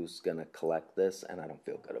of who's gonna collect this, and I don't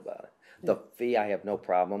feel good about it. The fee I have no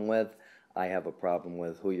problem with. I have a problem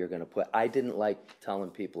with who you're gonna put. I didn't like telling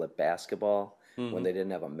people at basketball when they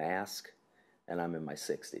didn't have a mask, and I'm in my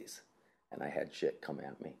 60s, and I had shit come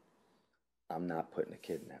at me. I'm not putting a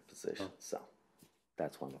kid in that position, so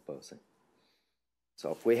that's why I'm opposing.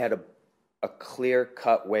 So if we had a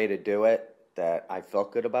clear-cut way to do it that I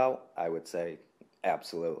felt good about, I would say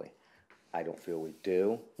absolutely. I don't feel we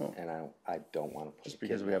do, and I don't want to put Just a kid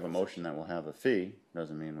because in we that have a motion that will have a fee,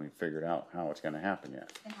 doesn't mean we figured out how it's gonna happen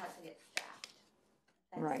yet. And how to get staffed.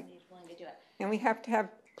 That's Right. somebody's willing to do it. And we have to have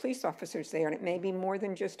police officers there, and it may be more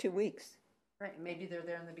than just 2 weeks. Right, maybe they're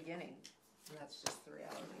there in the beginning, and that's just the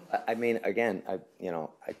reality. I mean, again, I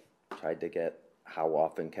tried to get how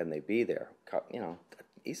often can they be there?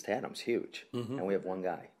 East Hadam's huge, and we have one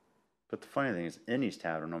guy. But the funny thing is, in East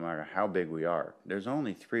Haddam, no matter how big we are, there's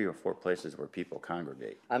only 3 or 4 places where people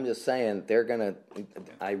congregate. I'm just saying,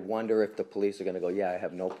 I wonder if the police are gonna go, yeah, I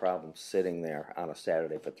have no problem sitting there on a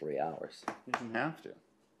Saturday for 3 hours. You don't have to.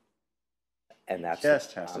 And that's.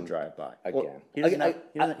 Just has to drive by. Again. He doesn't have-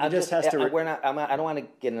 he doesn't- he just has to. I don't wanna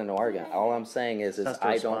get in an argument. All I'm saying is Has to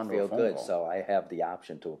I respond don't to a feel phone good, call. so I have the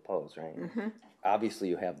option to oppose, right? Obviously,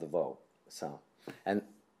 you have the vote, so. And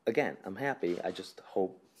again, I'm happy, I just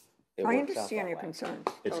hope it I works out understand that your way. concerns.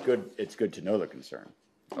 It's good to know the concern.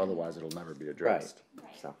 Otherwise, it'll never be addressed. Right.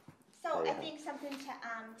 So, So Yeah. I think something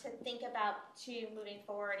to think about too moving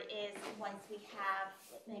forward is once we have,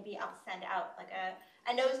 maybe I'll send out like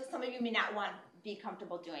I know some of you may not want to be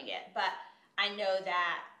comfortable doing it, but I know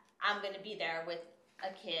that I'm going to be there with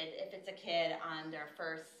a kid, if it's a kid on their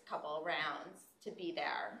first couple rounds, to be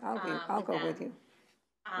there. I'll go them. with you.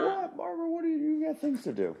 What, Barbara, what do you got things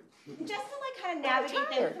to do? Just to like kind of navigate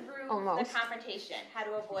them through Almost. the confrontation, how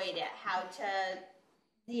to avoid it, how to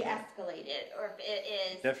de-escalate it, or if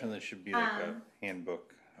it is. Definitely should be like a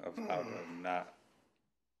handbook of how to not.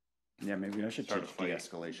 Yeah, maybe I should Start teach a fight.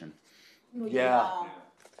 de-escalation. Yeah.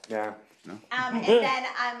 Yeah. And then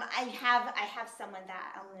I have someone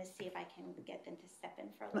that I'm going to see if I can get them to step in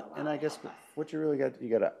for a little while. And I guess what you really got, you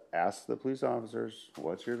gotta ask the police officers,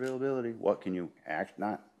 what's your availability? What can you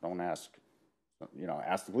don't ask,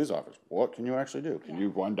 ask the police officers, what can you actually do? Can you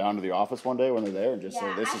run down to the office one day when they're there and just say,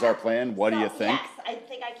 Yeah, this I is our have- plan, what do you so, think? Yes, I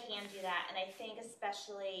think I can do that, and I think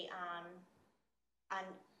especially I'm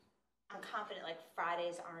confident like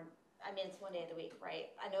Fridays aren't. I mean, it's one day of the week, right?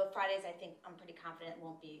 I know Fridays. I think I'm pretty confident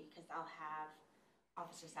won't be because I'll have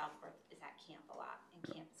Officer Southworth is at camp a lot, and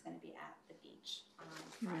camp is going to be at the beach on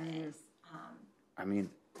Fridays. I mean,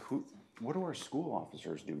 what do our school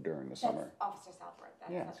officers do during the summer? That's Officer Southworth.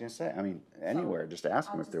 That's Yeah, I was gonna say, I mean, anywhere, just ask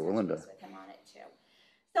them I'll if they're just willing touch to. base with him on it too.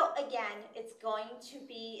 So again, it's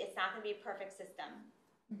not going to be a perfect system,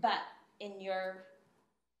 but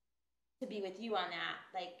to be with you on that,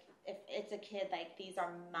 like if it's a kid, like these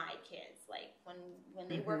are my kids, like when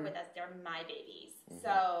they work with us, they're my babies.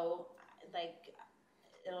 So like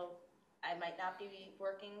I might not be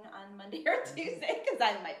working on Monday or Tuesday because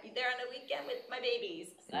I might be there on the weekend with my babies.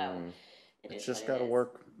 So it It's is just what it gotta is.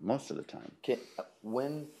 work most of the time.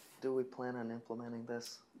 When do we plan on implementing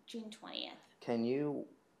this? June 20th. Can you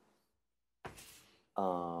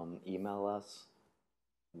email us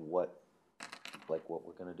what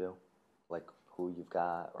we're gonna do? Like who you've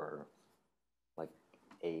got, or like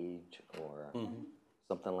age, or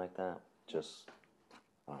something like that? Just,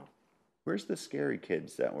 Where's the scary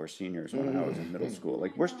kids that were seniors when I was in middle school?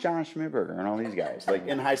 Like, where's John Schmidberger and all these guys? Like,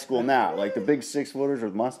 in high school now, like the big 6-footers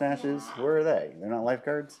with mustaches, where are they? They're not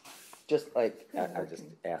lifeguards? Just like, I just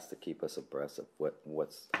asked to keep us abreast of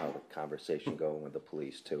what's, how the conversation going with the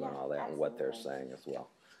police too and all that, and what they're saying as well.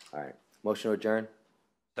 All right, motion to adjourn?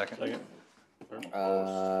 Second.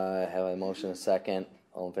 Have a motion and a second,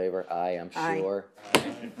 all in favor? Aye, I'm Aye. sure.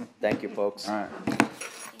 Thank you, folks. All right,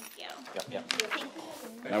 Thank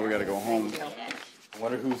you. now we gotta go home. I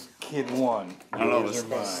wonder whose kid won. I don't know,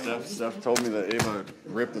 but Steph told me that Ava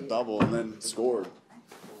ripped a double and then scored.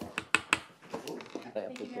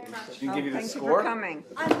 She didn't give you the Thank you for score? coming.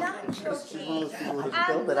 I'm not joking.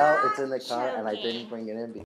 Filled it out, it's in the car, and I didn't bring it in